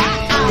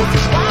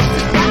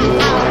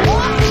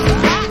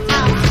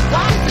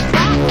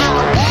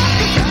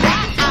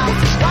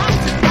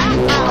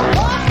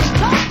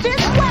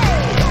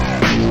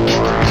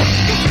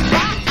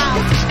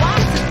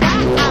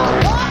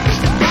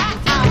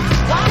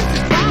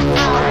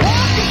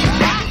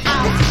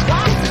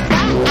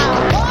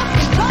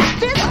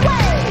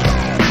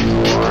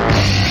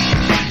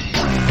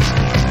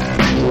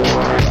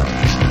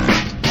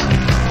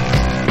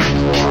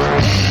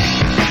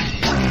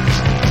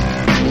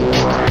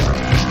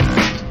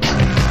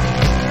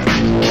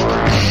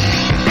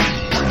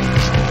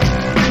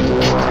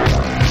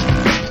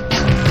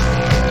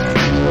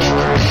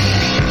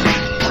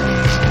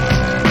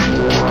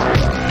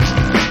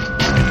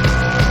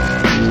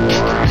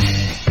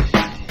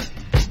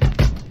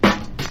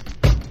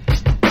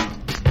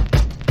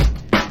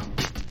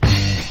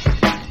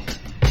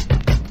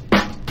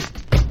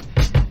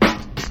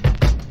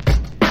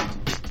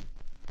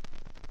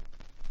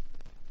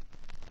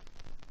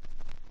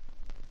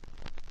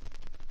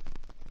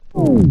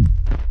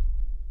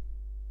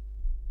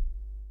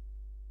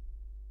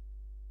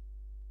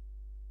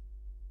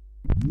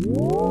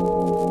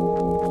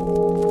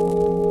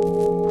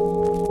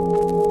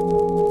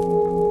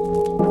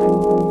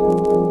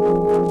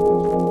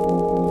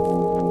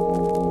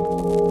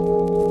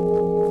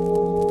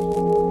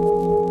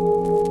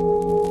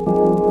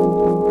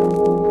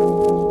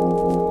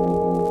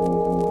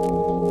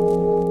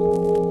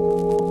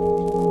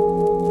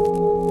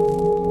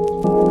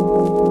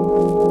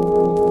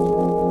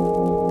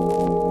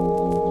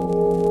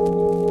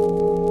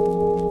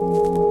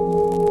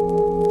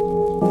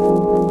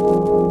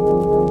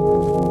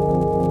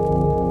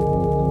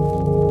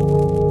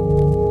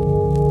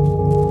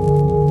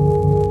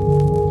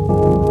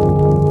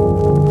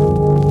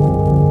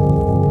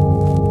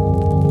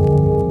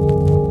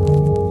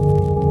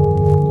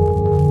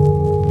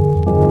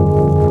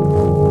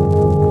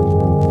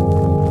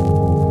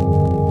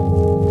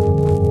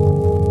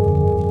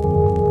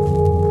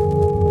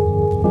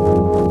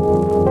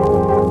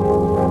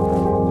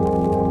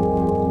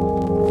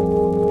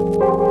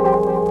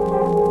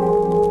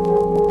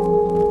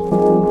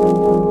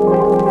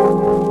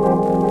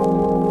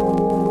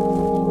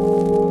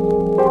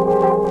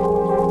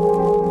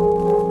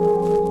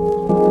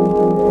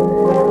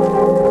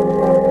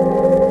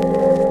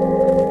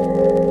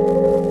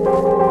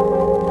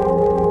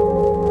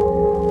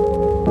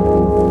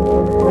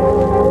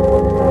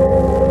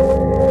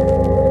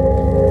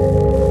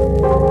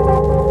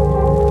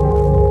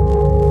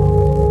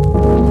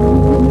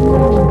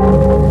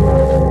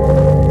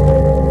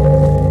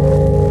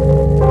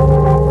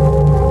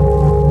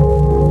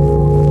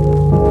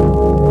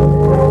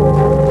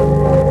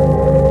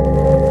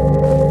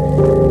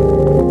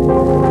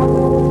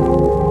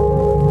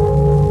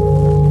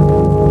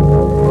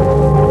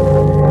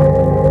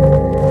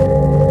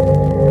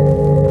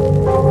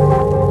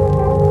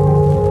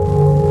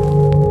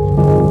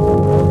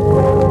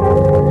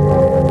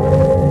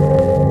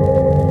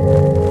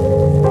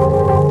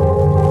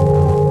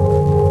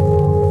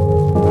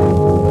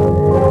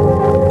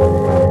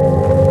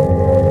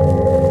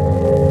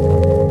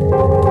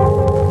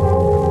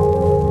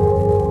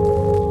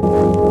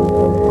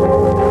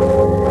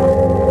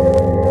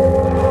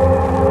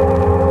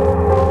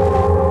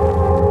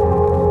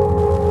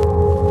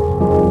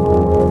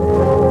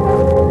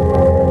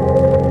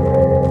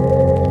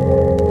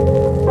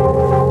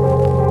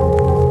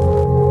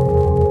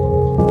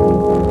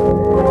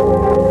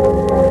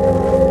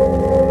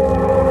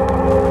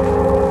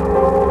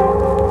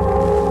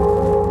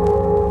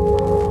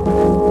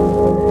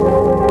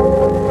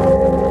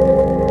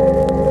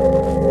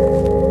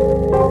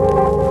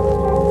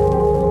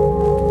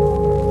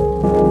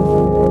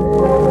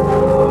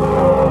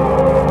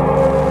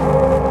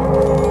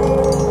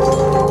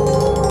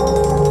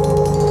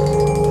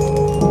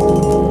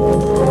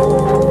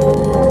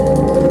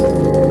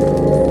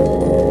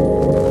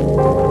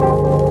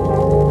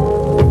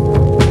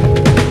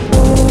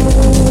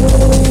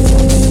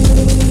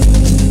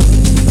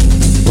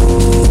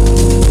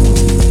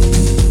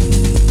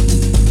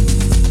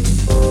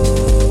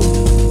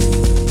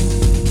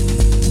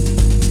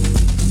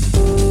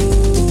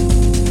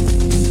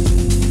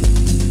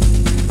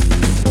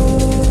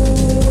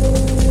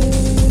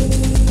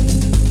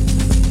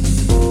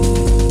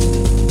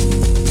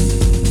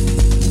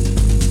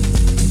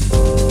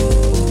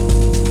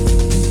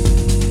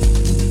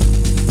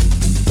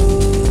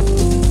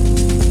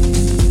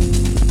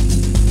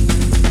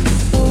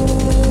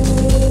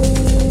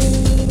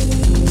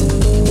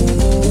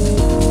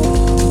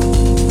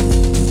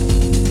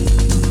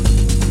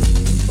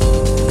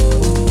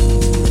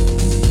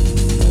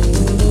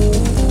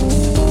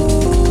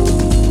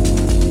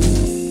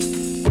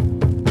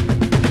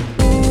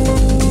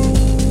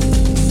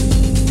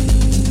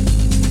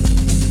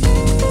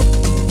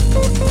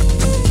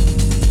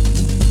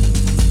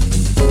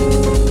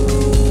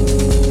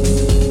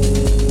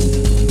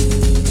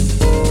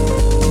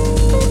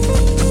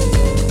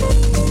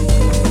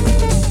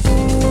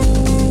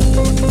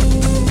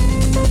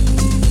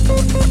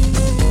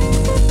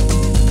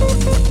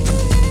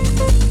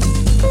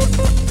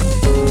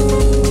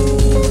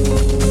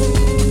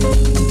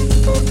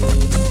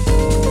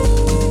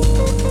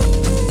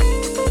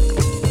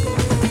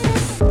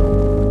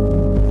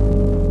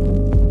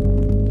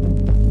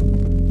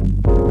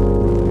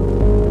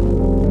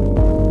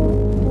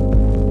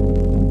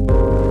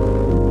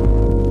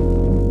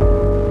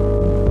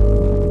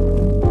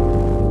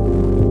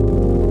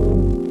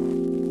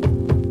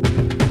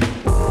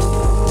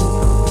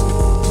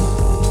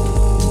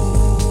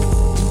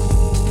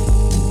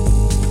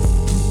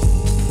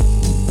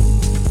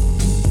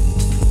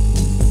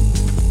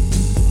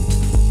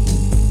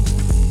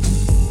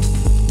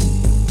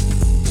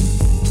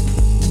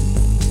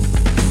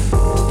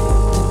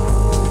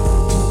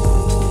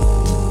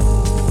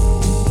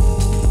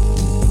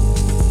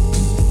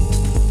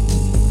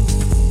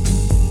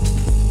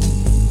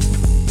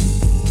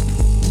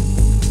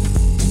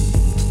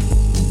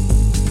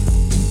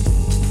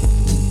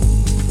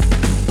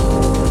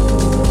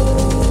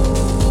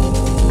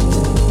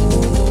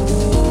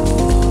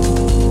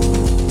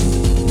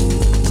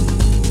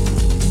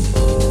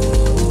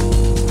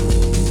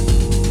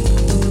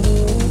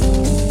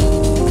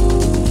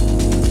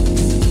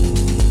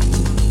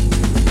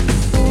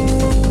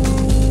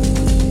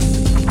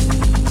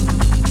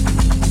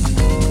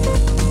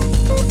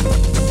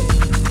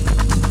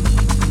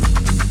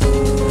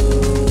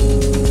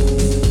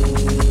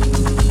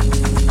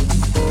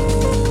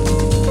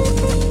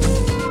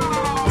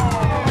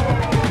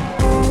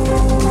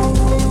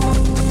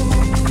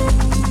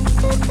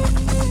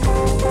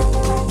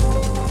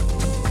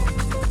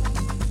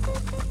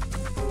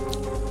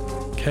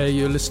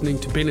 You're listening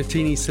to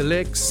Bennettini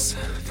Selects.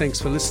 Thanks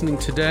for listening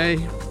today.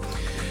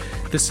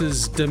 This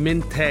is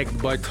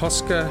Dementag by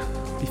Tosca.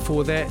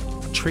 Before that,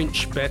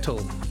 Trench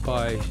Battle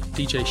by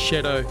DJ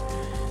Shadow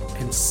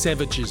and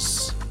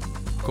Savages,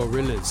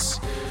 Gorillas.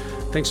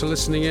 Thanks for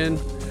listening in.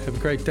 Have a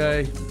great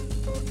day.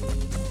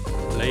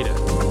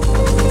 Later.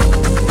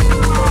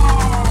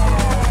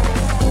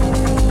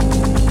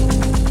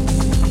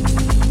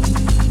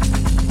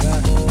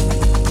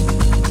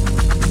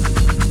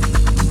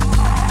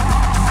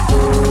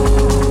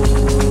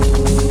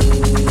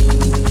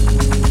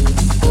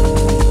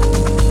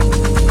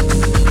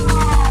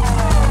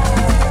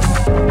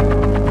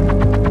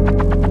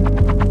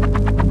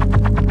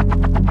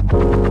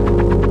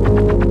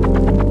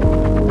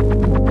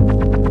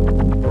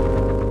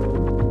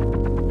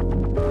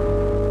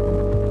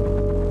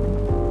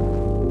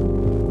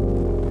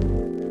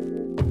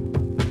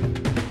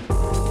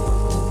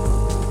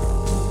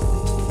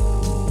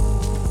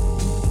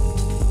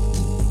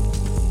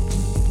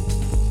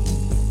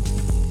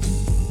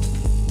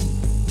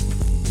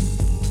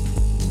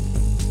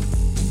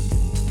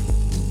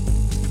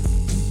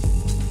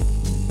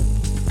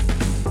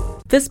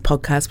 This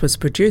podcast was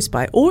produced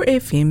by OAR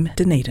FM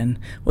Dunedin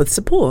with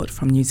support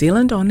from New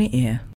Zealand On the Air.